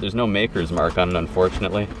more of it. There's no maker's mark on it,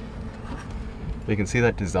 unfortunately. But you can see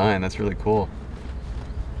that design, that's really cool.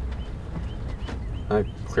 I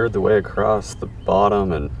cleared the way across the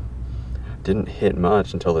bottom and didn't hit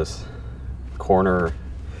much until this corner,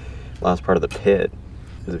 last part of the pit.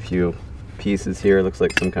 There's a few pieces here. Looks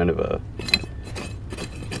like some kind of a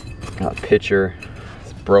pitcher.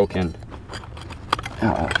 It's broken.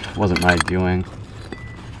 Wasn't my doing,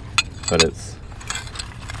 but it's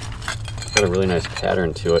got a really nice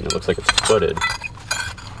pattern to it, and it looks like it's footed.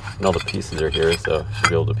 And all the pieces are here, so I should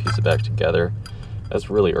be able to piece it back together. That's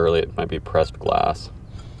really early. It might be pressed glass.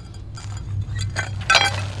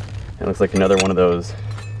 It looks like another one of those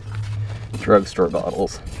drugstore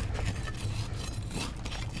bottles.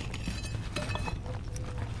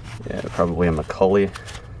 Yeah, probably a McCully.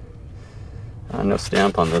 No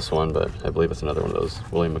stamp on this one, but I believe it's another one of those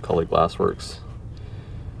William McCully Glassworks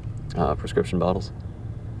prescription bottles.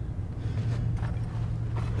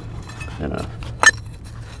 And a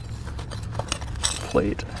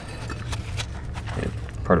plate. Okay,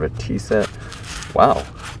 part of a tea set. Wow,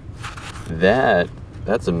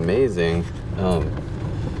 that's amazing.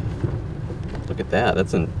 Look at that.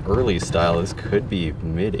 That's an early style. This could be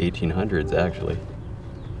mid 1800s actually.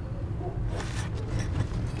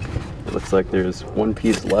 It looks like there's one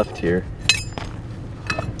piece left here.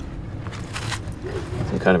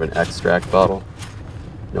 Some kind of an extract bottle.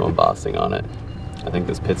 No embossing on it. I think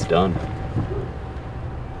this pit's done.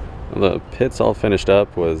 The pit's all finished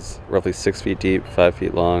up, was roughly 6 feet deep, 5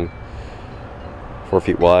 feet long, 4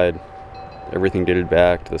 feet wide. Everything dated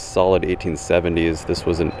back to the solid 1870s. This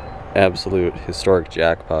was an absolute historic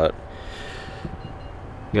jackpot.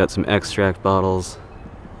 You got some extract bottles,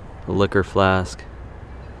 a liquor flask,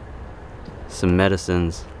 some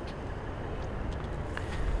medicines,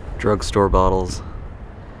 drugstore bottles,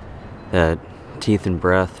 that teeth and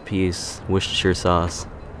breath piece, Worcestershire sauce,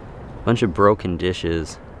 bunch of broken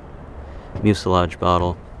dishes, mucilage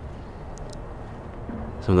bottle,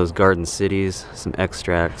 some of those Garden Cities, some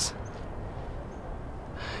extracts,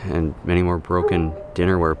 and many more broken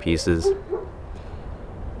dinnerware pieces.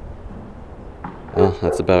 Well,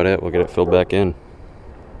 that's about it. We'll get it filled back in.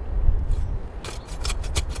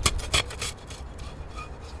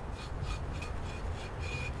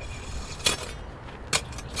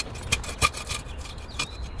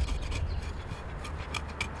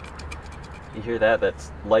 You hear that?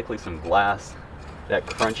 That's likely some glass. That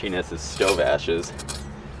crunchiness is stove ashes.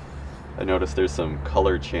 I noticed there's some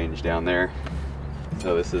color change down there,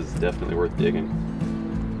 so this is definitely worth digging.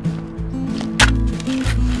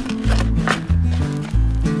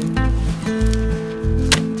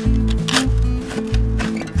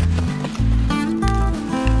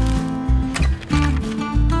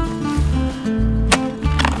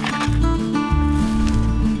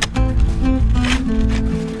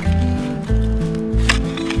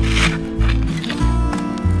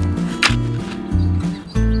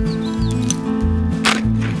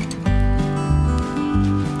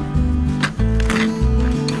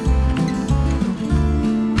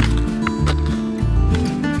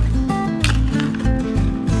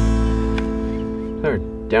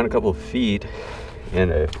 Down a couple of feet, and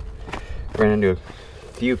I ran into a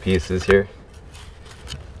few pieces here.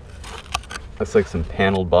 Looks like some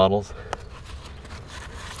paneled bottles.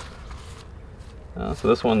 So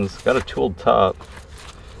this one's got a tooled top.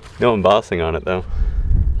 No embossing on it though.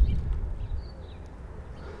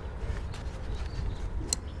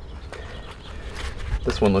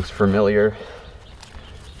 This one looks familiar.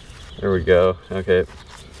 There we go. Okay.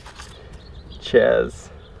 Chaz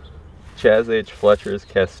H. Fletcher's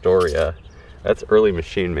Castoria. That's early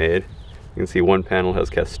machine made. You can see one panel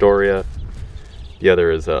has Castoria. The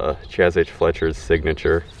other is Chaz H. Fletcher's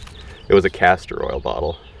signature. It was a castor oil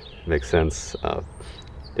bottle. Makes sense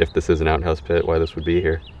if this is an outhouse pit, why this would be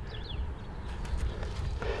here.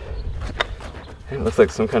 And it looks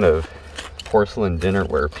like some kind of porcelain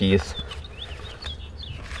dinnerware piece.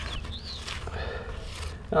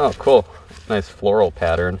 Oh, cool. Nice floral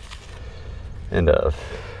pattern. And we'll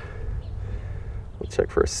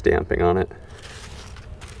check for a stamping on it.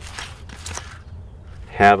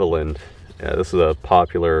 Haviland. Yeah, this is a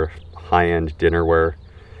popular high-end dinnerware.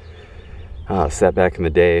 Set back in the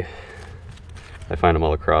day. I find them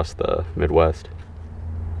all across the Midwest.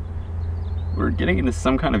 We're getting into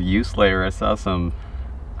some kind of use layer. I saw some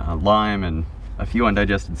lime and a few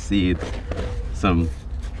undigested seeds. Some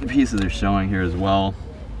pieces are showing here as well.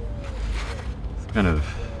 Some kind of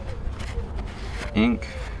ink.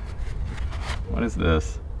 What is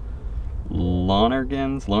this?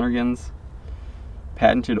 Lonergan's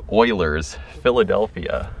Patented Oilers,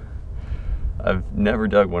 Philadelphia. I've never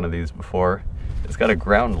dug one of these before. It's got a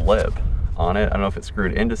ground lip on it. I don't know if it's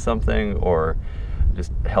screwed into something or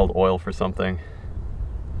just held oil for something.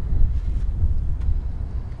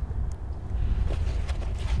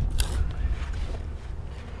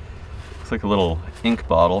 Looks like a little ink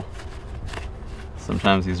bottle.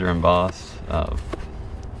 Sometimes these are embossed.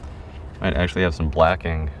 Might actually have some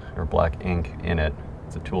blacking or black ink in it.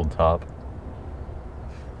 It's a tooled top.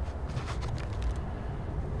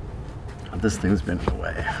 This thing's been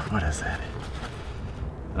away. What is it?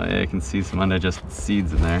 Oh yeah, you can see some undigested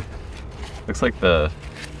seeds in there. Looks like the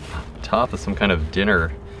top is some kind of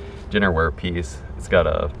dinnerware piece. It's got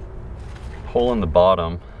a hole in the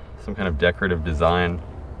bottom, some kind of decorative design.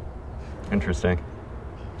 Interesting.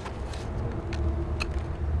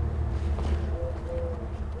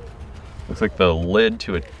 Looks like the lid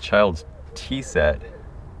to a child's tea set.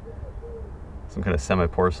 Some kind of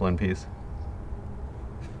semi-porcelain piece.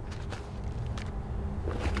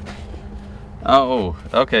 Oh,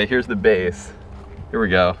 okay, here's the base. Here we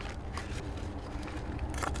go.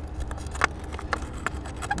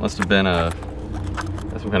 Must have been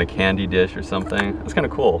some kind of candy dish or something. That's kind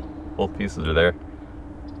of cool. Both pieces are there.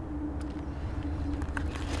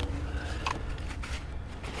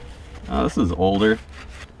 Oh, this is older.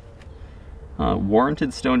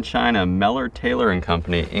 Warranted stone china, Mellor Taylor and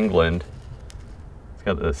Company, England. It's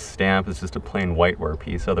got the stamp. It's just a plain whiteware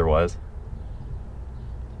piece otherwise.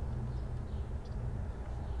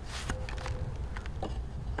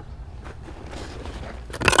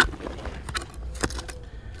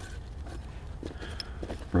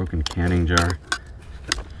 Broken canning jar.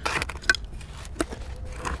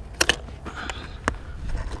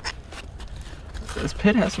 This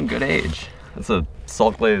pit has some good age. That's a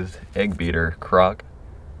salt glazed egg beater crock.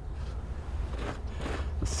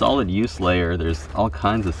 A solid use layer. There's all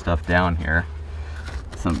kinds of stuff down here.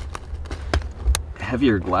 Some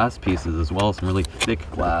heavier glass pieces as well, some really thick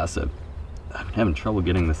glass. I'm having trouble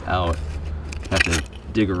getting this out. Have to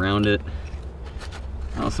dig around it.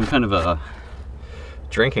 Oh, some kind of a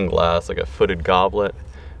drinking glass, like a footed goblet.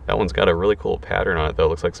 That one's got a really cool pattern on it though. It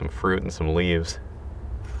looks like some fruit and some leaves.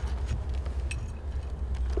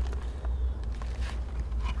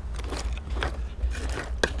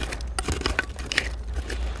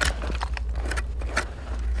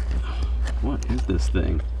 What is this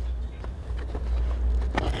thing?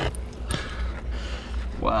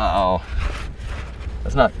 Wow. A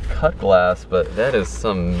It's not cut glass, but that is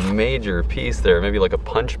some major piece there. Maybe like a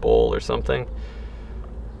punch bowl or something.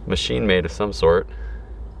 Machine made of some sort.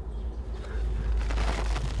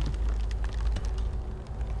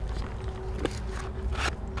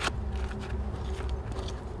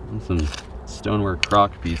 And some stoneware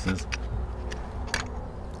crock pieces.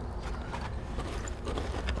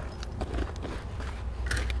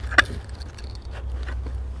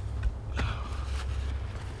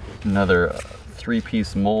 Another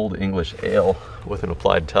three-piece mold English ale with an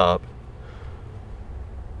applied top.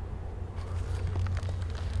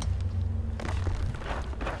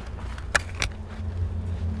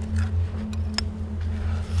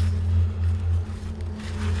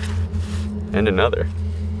 And another.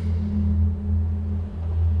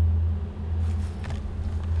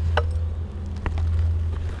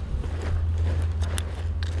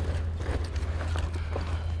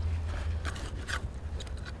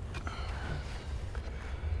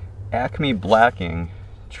 Acme Blacking,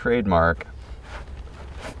 trademark.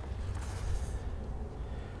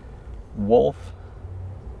 Wolf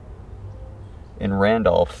in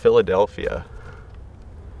Randolph, Philadelphia.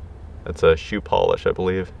 That's a shoe polish, I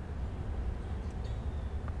believe.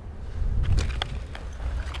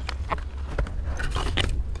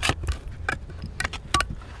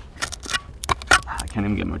 I can't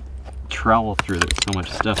even get my trowel through. There's so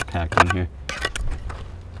much stuff packed in here.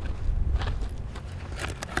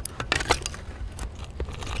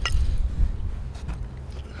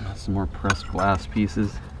 Some more pressed glass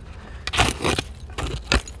pieces.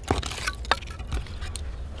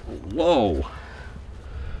 Whoa!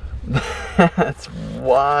 That's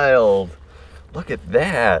wild! Look at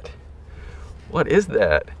that! What is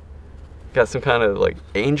that? Got some kind of like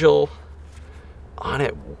angel on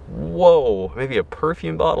it. Whoa! Maybe a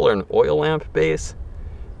perfume bottle or an oil lamp base?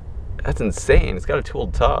 That's insane. It's got a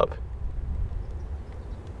tooled top.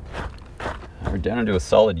 We're down into a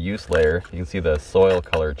solid use layer. You can see the soil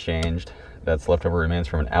color changed. That's leftover remains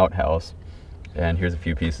from an outhouse. And here's a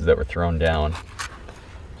few pieces that were thrown down.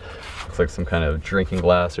 Looks like some kind of drinking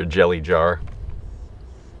glass or jelly jar.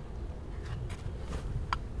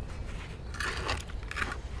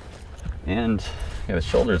 And yeah, the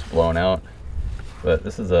shoulder's blown out. But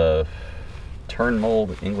this is a turn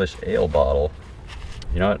mold English ale bottle.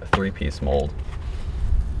 You know what? A three-piece mold.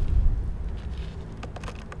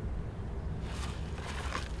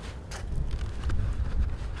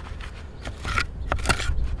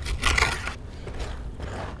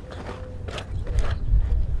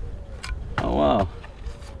 Oh wow,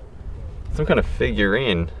 some kind of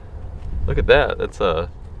figurine. Look at that. That's a,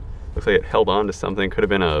 looks like it held on to something. Could have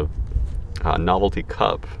been a novelty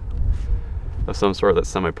cup of some sort. That's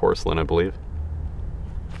semi-porcelain, I believe.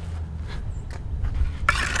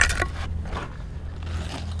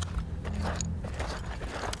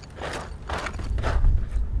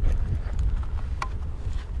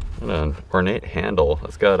 What an ornate handle.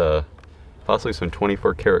 It's got a possibly some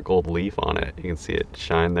 24 karat gold leaf on it. You can see it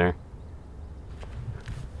shine there.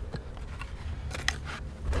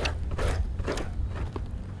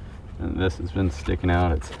 And this has been sticking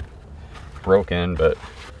out. It's broken, but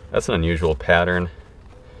that's an unusual pattern.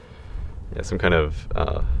 Yeah, some kind of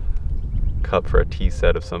cup for a tea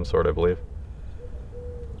set of some sort, I believe.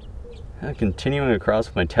 Continuing across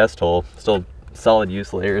with my test hole, still solid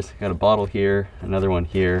use layers. Got a bottle here, another one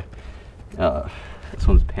here. This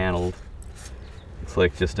one's paneled. It's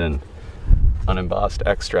like just an unembossed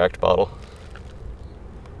extract bottle.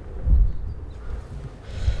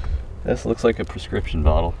 This looks like a prescription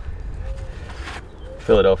bottle.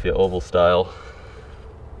 Philadelphia oval style.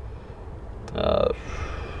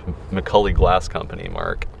 McCully Glass Company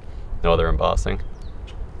mark. No other embossing.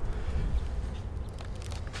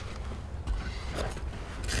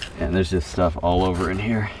 And there's just stuff all over in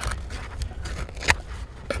here.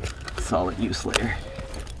 Solid use layer.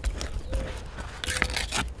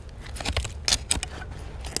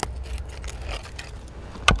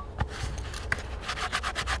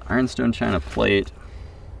 Ironstone china plate.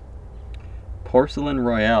 Porcelain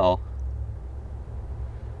Royale.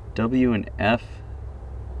 W and F.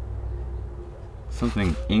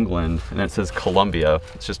 Something England, and it says Columbia.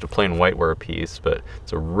 It's just a plain whiteware piece, but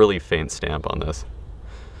it's a really faint stamp on this.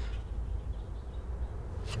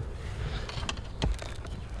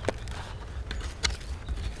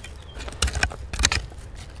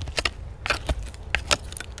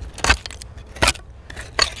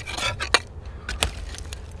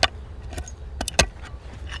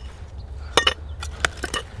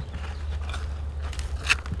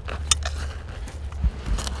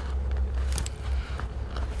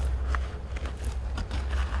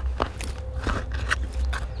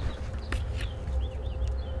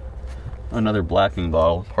 Another blacking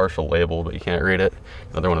bottle, partial label, but you can't read it.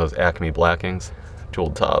 Another one of those Acme blackings,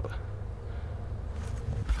 tooled top.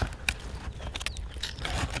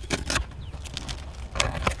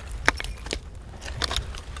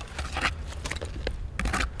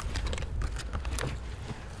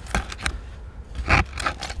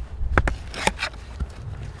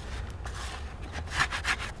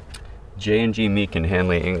 J&G Meek and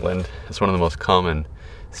Hanley, England. It's one of the most common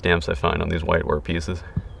stamps I find on these whiteware pieces.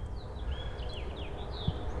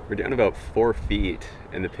 We're down about 4 feet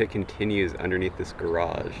and the pit continues underneath this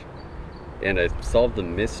garage. And I solved the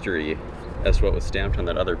mystery as to what was stamped on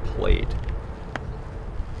that other plate.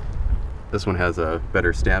 This one has a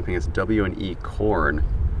better stamping. It's W&E Corn.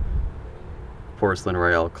 Porcelain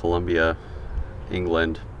Royale, Columbia,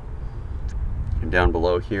 England. And down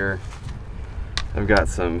below here, I've got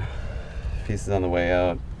some pieces on the way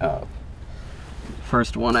out.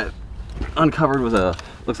 First one I uncovered was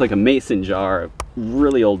looks like a mason jar, a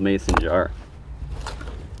really old mason jar.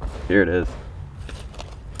 Here it is.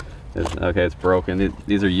 Okay, it's broken.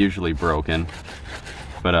 These are usually broken.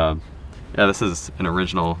 But yeah, this is an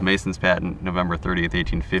original Mason's patent, November 30th,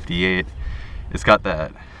 1858. It's got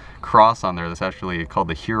that cross on there that's actually called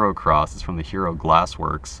the Hero Cross. It's from the Hero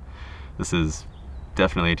Glassworks. This is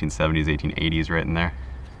definitely 1870s, 1880s right in there.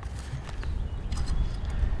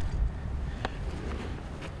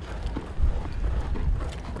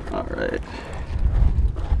 All right.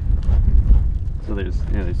 So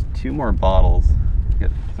there's 2 more bottles.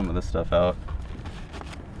 Get some of this stuff out.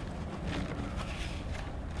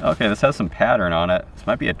 Okay, this has some pattern on it. This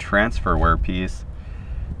might be a transferware piece.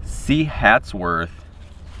 C. Hatsworth,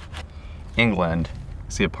 England.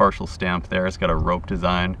 See a partial stamp there. It's got a rope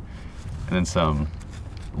design and then some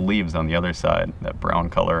leaves on the other side, that brown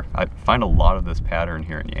color. I find a lot of this pattern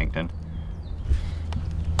here in Yankton.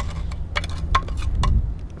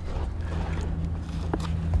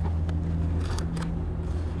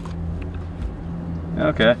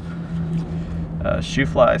 Okay, shoe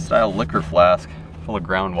fly style liquor flask full of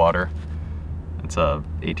groundwater. It's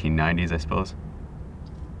 1890s, I suppose.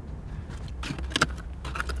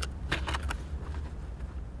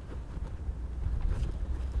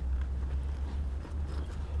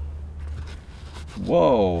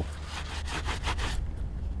 Whoa!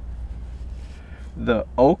 The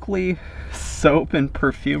Oakley Soap and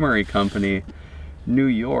Perfumery Company, New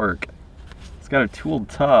York. It's got a tooled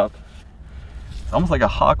top. It's almost like a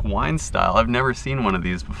Hawk wine style. I've never seen one of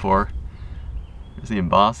these before. There's the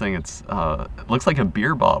embossing. It looks like a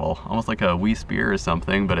beer bottle, almost like a Weiss beer or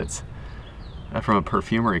something, but it's from a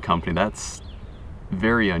perfumery company. That's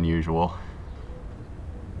very unusual.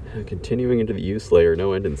 Continuing into the use layer,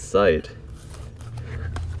 no end in sight.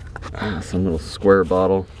 Some little square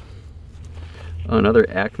bottle. Oh, another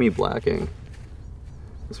Acme blacking.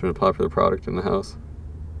 This has been a popular product in the house.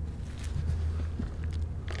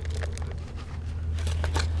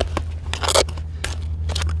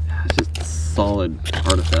 Solid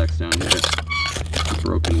artifacts down here.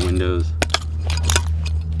 Broken windows.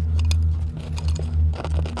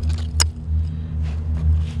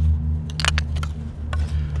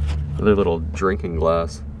 Another little drinking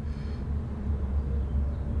glass.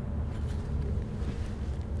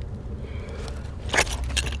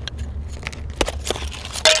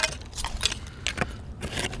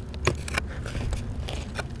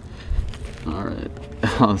 All right.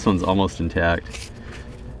 Oh, this one's almost intact.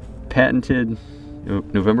 Patented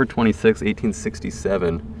November 26,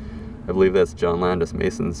 1867. I believe that's John Landis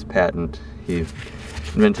Mason's patent. He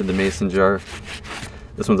invented the mason jar.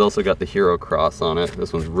 This one's also got the Hero Cross on it.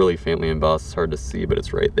 This one's really faintly embossed. It's hard to see, but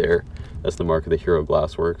it's right there. That's the mark of the Hero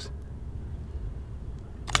Glassworks.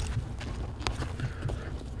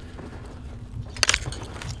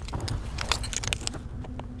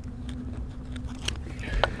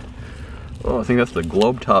 Oh, I think that's the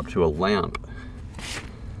globe top to a lamp.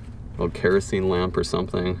 Old kerosene lamp or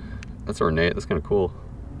something. That's ornate. That's kind of cool.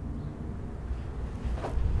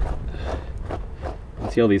 You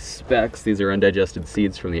see all these specks. These are undigested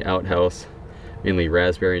seeds from the outhouse, mainly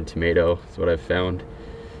raspberry and tomato. That's what I've found.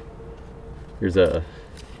 Here's a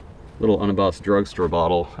little unembossed drugstore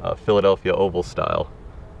bottle, Philadelphia oval style,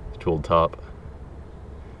 tooled top.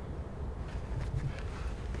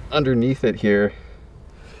 Underneath it here,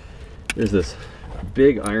 there's this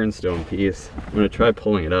big ironstone piece. I'm gonna try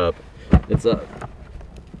pulling it up. It's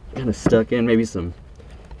kind of stuck in. Maybe some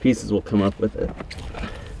pieces will come up with it.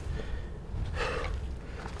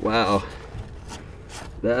 Wow,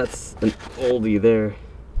 that's an oldie there.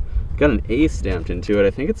 Got an A stamped into it.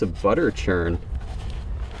 I think it's a butter churn.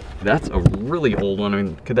 That's a really old one. I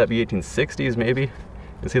mean, could that be 1860s maybe?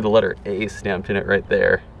 You see the letter A stamped in it right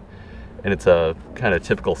there. and it's a kind of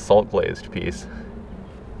typical salt glazed piece.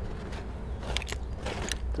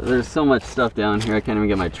 So there's so much stuff down here, I can't even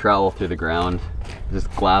get my trowel through the ground. Just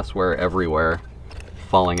glassware everywhere,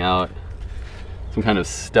 falling out. Some kind of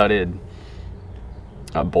studded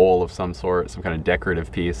bowl of some sort, some kind of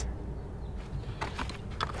decorative piece.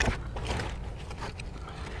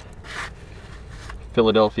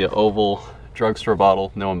 Philadelphia oval drugstore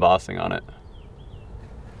bottle, no embossing on it.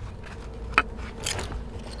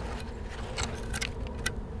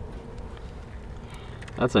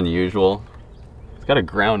 That's unusual. It's got a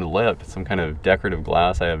ground lip, some kind of decorative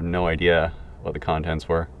glass. I have no idea what the contents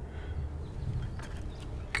were.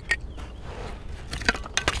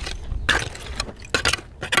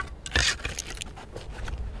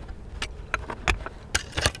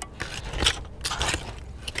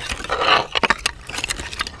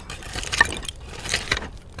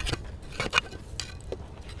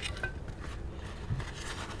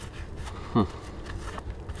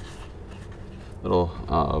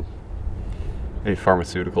 Little a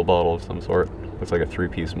pharmaceutical bottle of some sort. Looks like a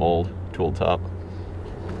 3-piece mold, tooled top.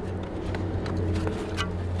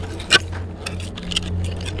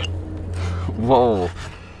 Whoa,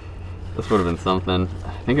 this would have been something.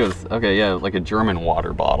 I think it was, okay, yeah, like a German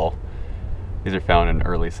water bottle. These are found in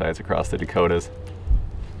early sites across the Dakotas.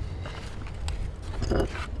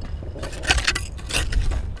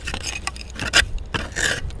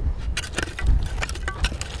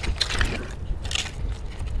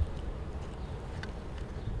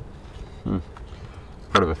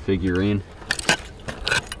 Part of a figurine.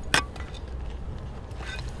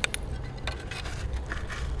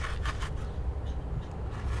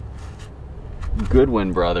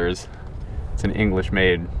 Goodwin Brothers. It's an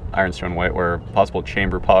English-made ironstone whiteware, possible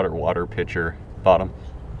chamber pot or water pitcher bottom.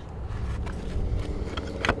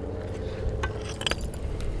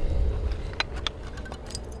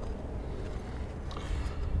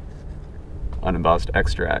 Unembossed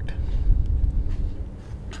extract.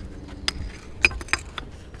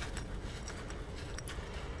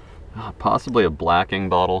 Possibly a blacking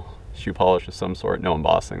bottle, shoe polish of some sort, no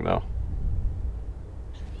embossing though.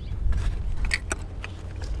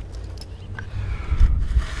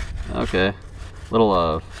 Okay,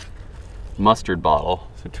 little mustard bottle,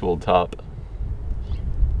 it's a tooled top.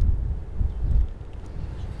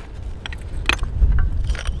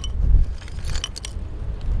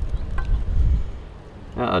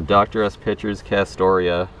 Dr. S. Pitchers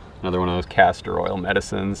Castoria, another one of those castor oil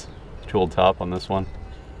medicines, tooled top on this one.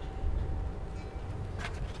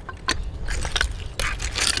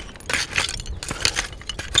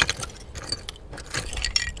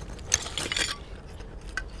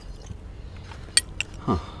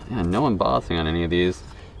 Yeah, no embossing on any of these.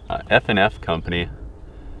 F&F Company,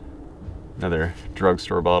 another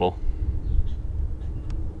drugstore bottle.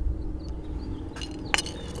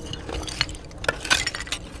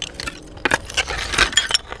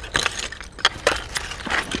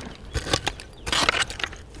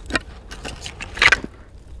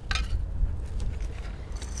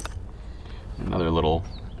 Another little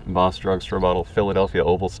embossed drugstore bottle, Philadelphia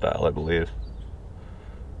oval style, I believe.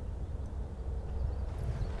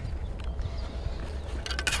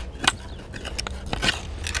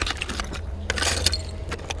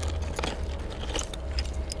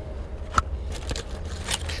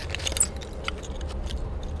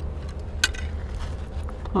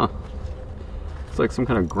 Huh. It's like some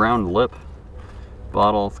kind of ground lip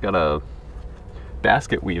bottle. It's got a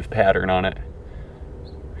basket weave pattern on it.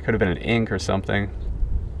 It could have been an ink or something.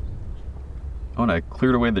 Oh, and I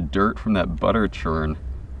cleared away the dirt from that butter churn.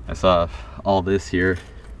 I saw all this here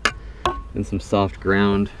in some soft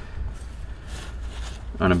ground.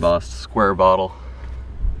 Unembossed square bottle.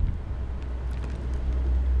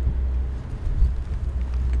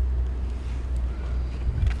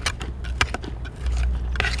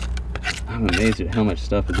 I'm amazed at how much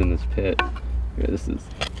stuff is in this pit. Yeah, this is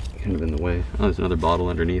kind of in the way. Oh, there's another bottle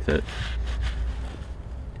underneath it.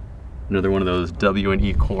 Another one of those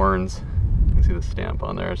W&E corns. You can see the stamp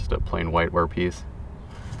on there. It's just a plain whiteware piece.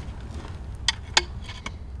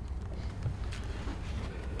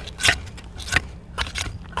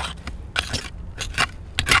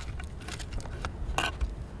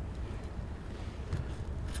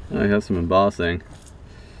 I have some embossing.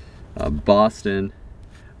 Boston.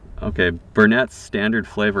 Okay, Burnett's Standard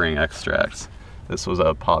Flavoring Extracts. This was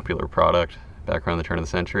a popular product back around the turn of the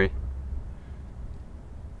century.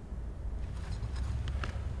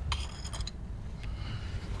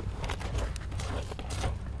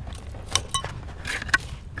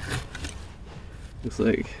 Looks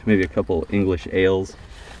like maybe a couple English ales.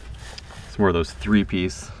 It's more of those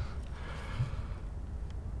 3-piece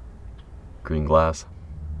green glass.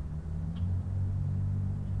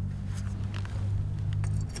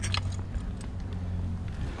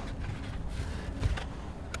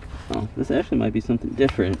 Oh, this actually might be something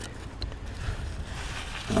different.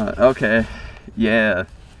 Okay, yeah.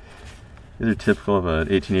 These are typical of an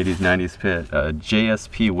 1880s, 90s pit.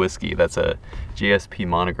 JSP whiskey, that's a JSP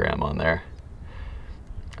monogram on there.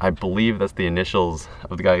 I believe that's the initials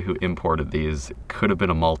of the guy who imported these. Could have been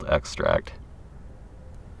a malt extract.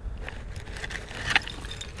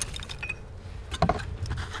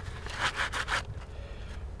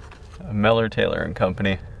 Meller, Taylor and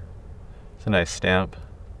Company. It's a nice stamp.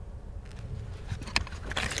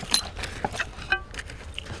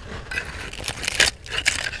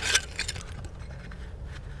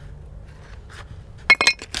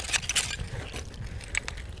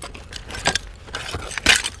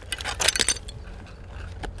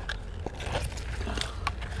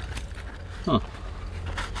 Huh.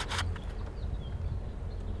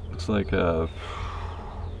 Looks like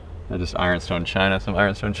just ironstone china, some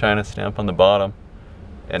ironstone china stamp on the bottom,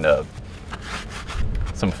 and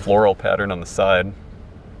some floral pattern on the side.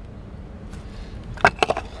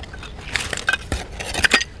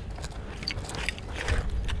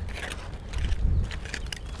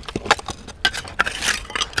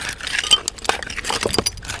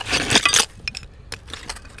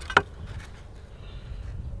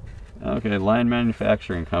 Okay, Lion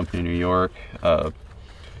Manufacturing Company, New York.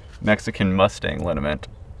 Mexican Mustang liniment,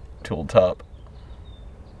 tooled top.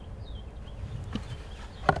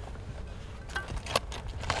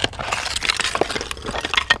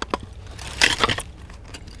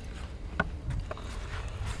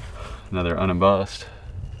 Another unembossed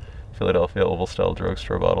Philadelphia oval style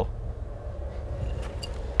drugstore bottle.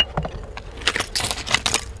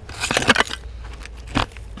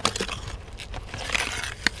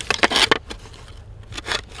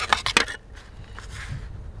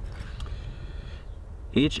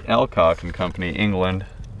 H. Alcock and Company, England.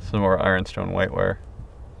 Some more ironstone whiteware.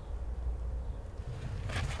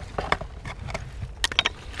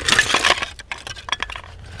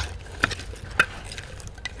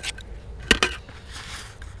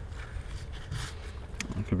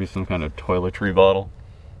 It could be some kind of toiletry bottle.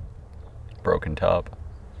 Broken top.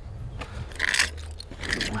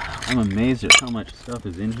 Wow, I'm amazed at how much stuff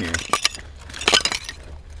is in here.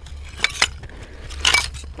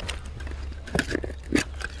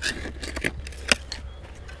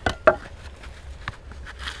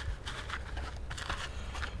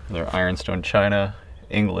 Another ironstone china,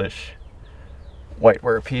 English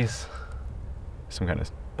whiteware piece. Some kind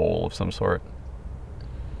of bowl of some sort.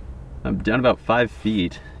 I'm down about 5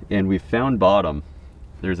 feet and we found bottom.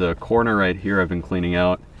 There's a corner right here I've been cleaning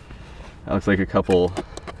out. That looks like a couple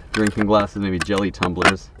drinking glasses, maybe jelly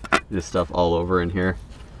tumblers. Just stuff all over in here.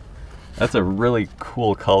 That's a really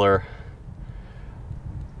cool color.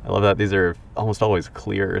 I love that these are almost always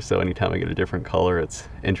clear, so anytime I get a different color, it's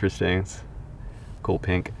interesting. It's cool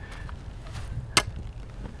pink.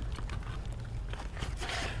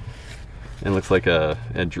 It looks like a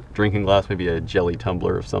drinking glass, maybe a jelly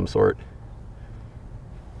tumbler of some sort.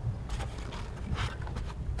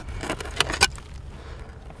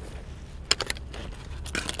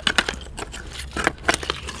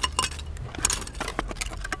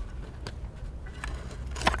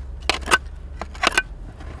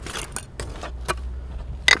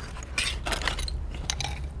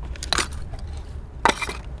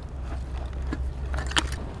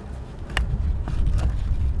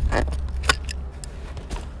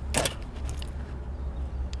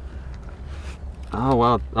 Oh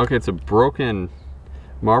wow, okay, it's a broken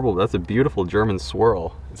marble. That's a beautiful German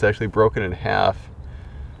swirl. It's actually broken in half.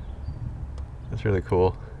 That's really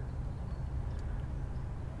cool.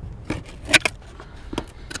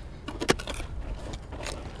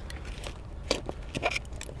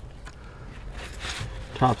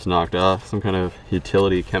 Top's knocked off. Some kind of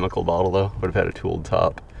utility chemical bottle though. Would have had a tooled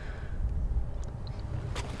top.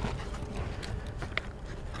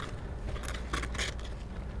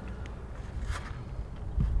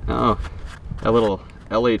 Oh, that little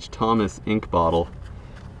L.H. Thomas ink bottle,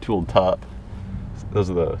 tooled top. These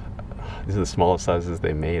are the smallest sizes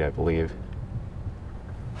they made, I believe.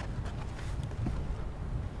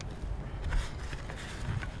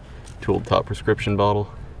 Tooled top prescription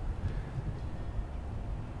bottle.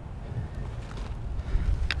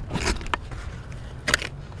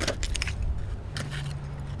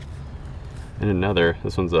 And another,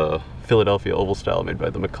 this one's a Philadelphia oval style made by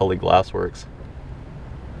the McCully Glassworks.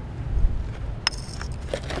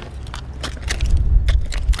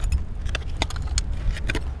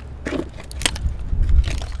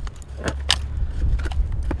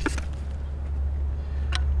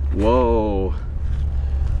 Whoa,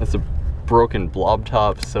 that's a broken blob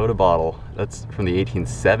top soda bottle. That's from the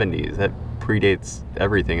 1870s. That predates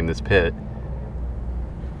everything in this pit.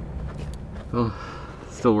 Oh,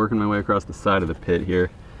 still working my way across the side of the pit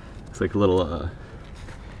here. Looks like a little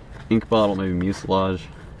ink bottle, maybe mucilage.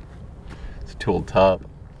 It's a tooled top.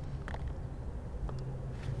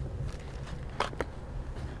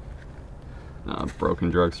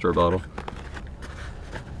 Broken drugstore bottle.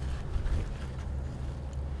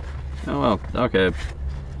 Oh well, okay.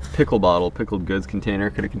 Pickle bottle, pickled goods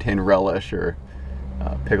container. Could have contained relish or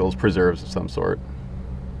pickles, preserves of some sort.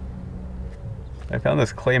 I found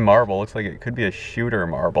this clay marble. Looks like it could be a shooter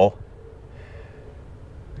marble.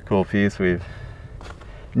 Cool piece. We've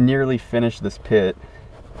nearly finished this pit.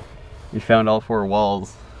 We found all 4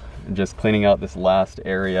 walls and just cleaning out this last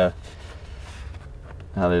area.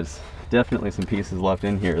 Now there's definitely some pieces left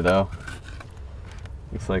in here though.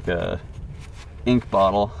 Looks like a ink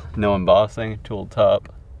bottle, no embossing, tooled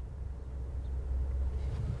top.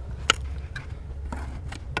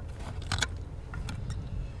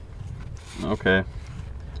 Okay.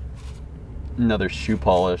 Another shoe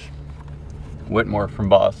polish. Whitmore from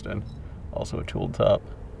Boston, also a tooled top.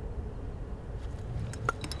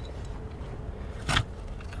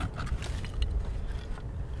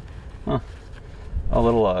 Huh. A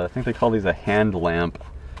little, I think they call these a hand lamp.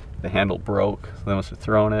 The handle broke, so they must have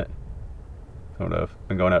thrown it. I would have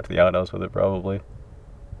been going out to the outhouse with it probably.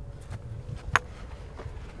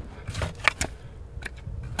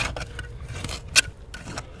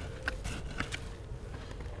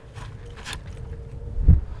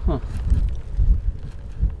 Huh.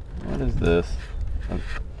 What is this?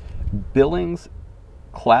 Billings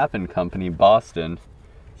Clapp and Company, Boston.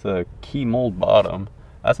 It's a key mold bottom.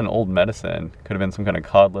 That's an old medicine. Could have been some kind of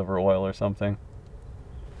cod liver oil or something.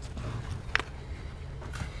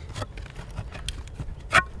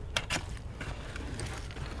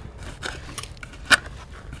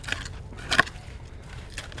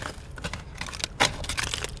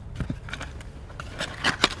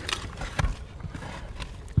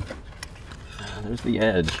 There's the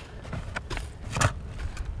edge.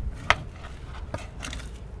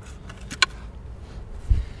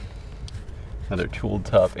 Another tooled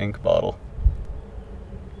top ink bottle.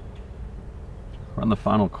 We're on the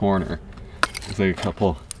final corner. There's like a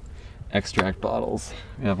couple extract bottles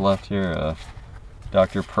we have left here.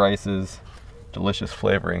 Dr. Price's delicious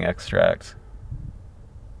flavoring extracts.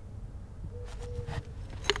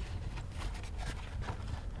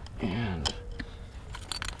 And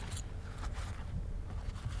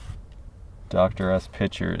Dr. S.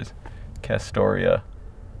 Pitchers, Castoria.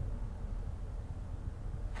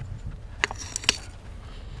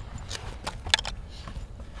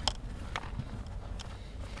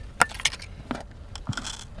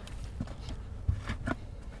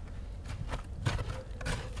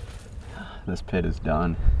 This pit is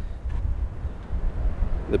done.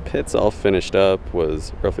 The pit's all finished up,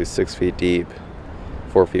 was roughly 6 feet deep,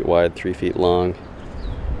 4 feet wide, 3 feet long.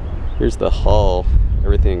 Here's the hall.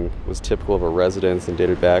 Everything was typical of a residence and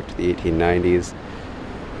dated back to the 1890s.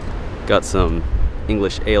 Got some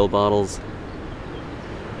English ale bottles,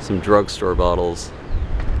 some drugstore bottles,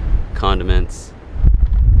 condiments,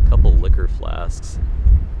 a couple liquor flasks,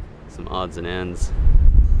 some odds and ends,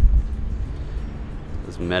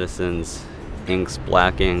 those medicines, inks,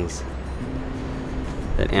 blackings,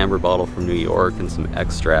 that amber bottle from New York, and some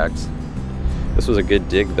extracts. This was a good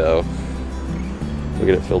dig though. We'll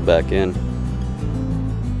get it filled back in.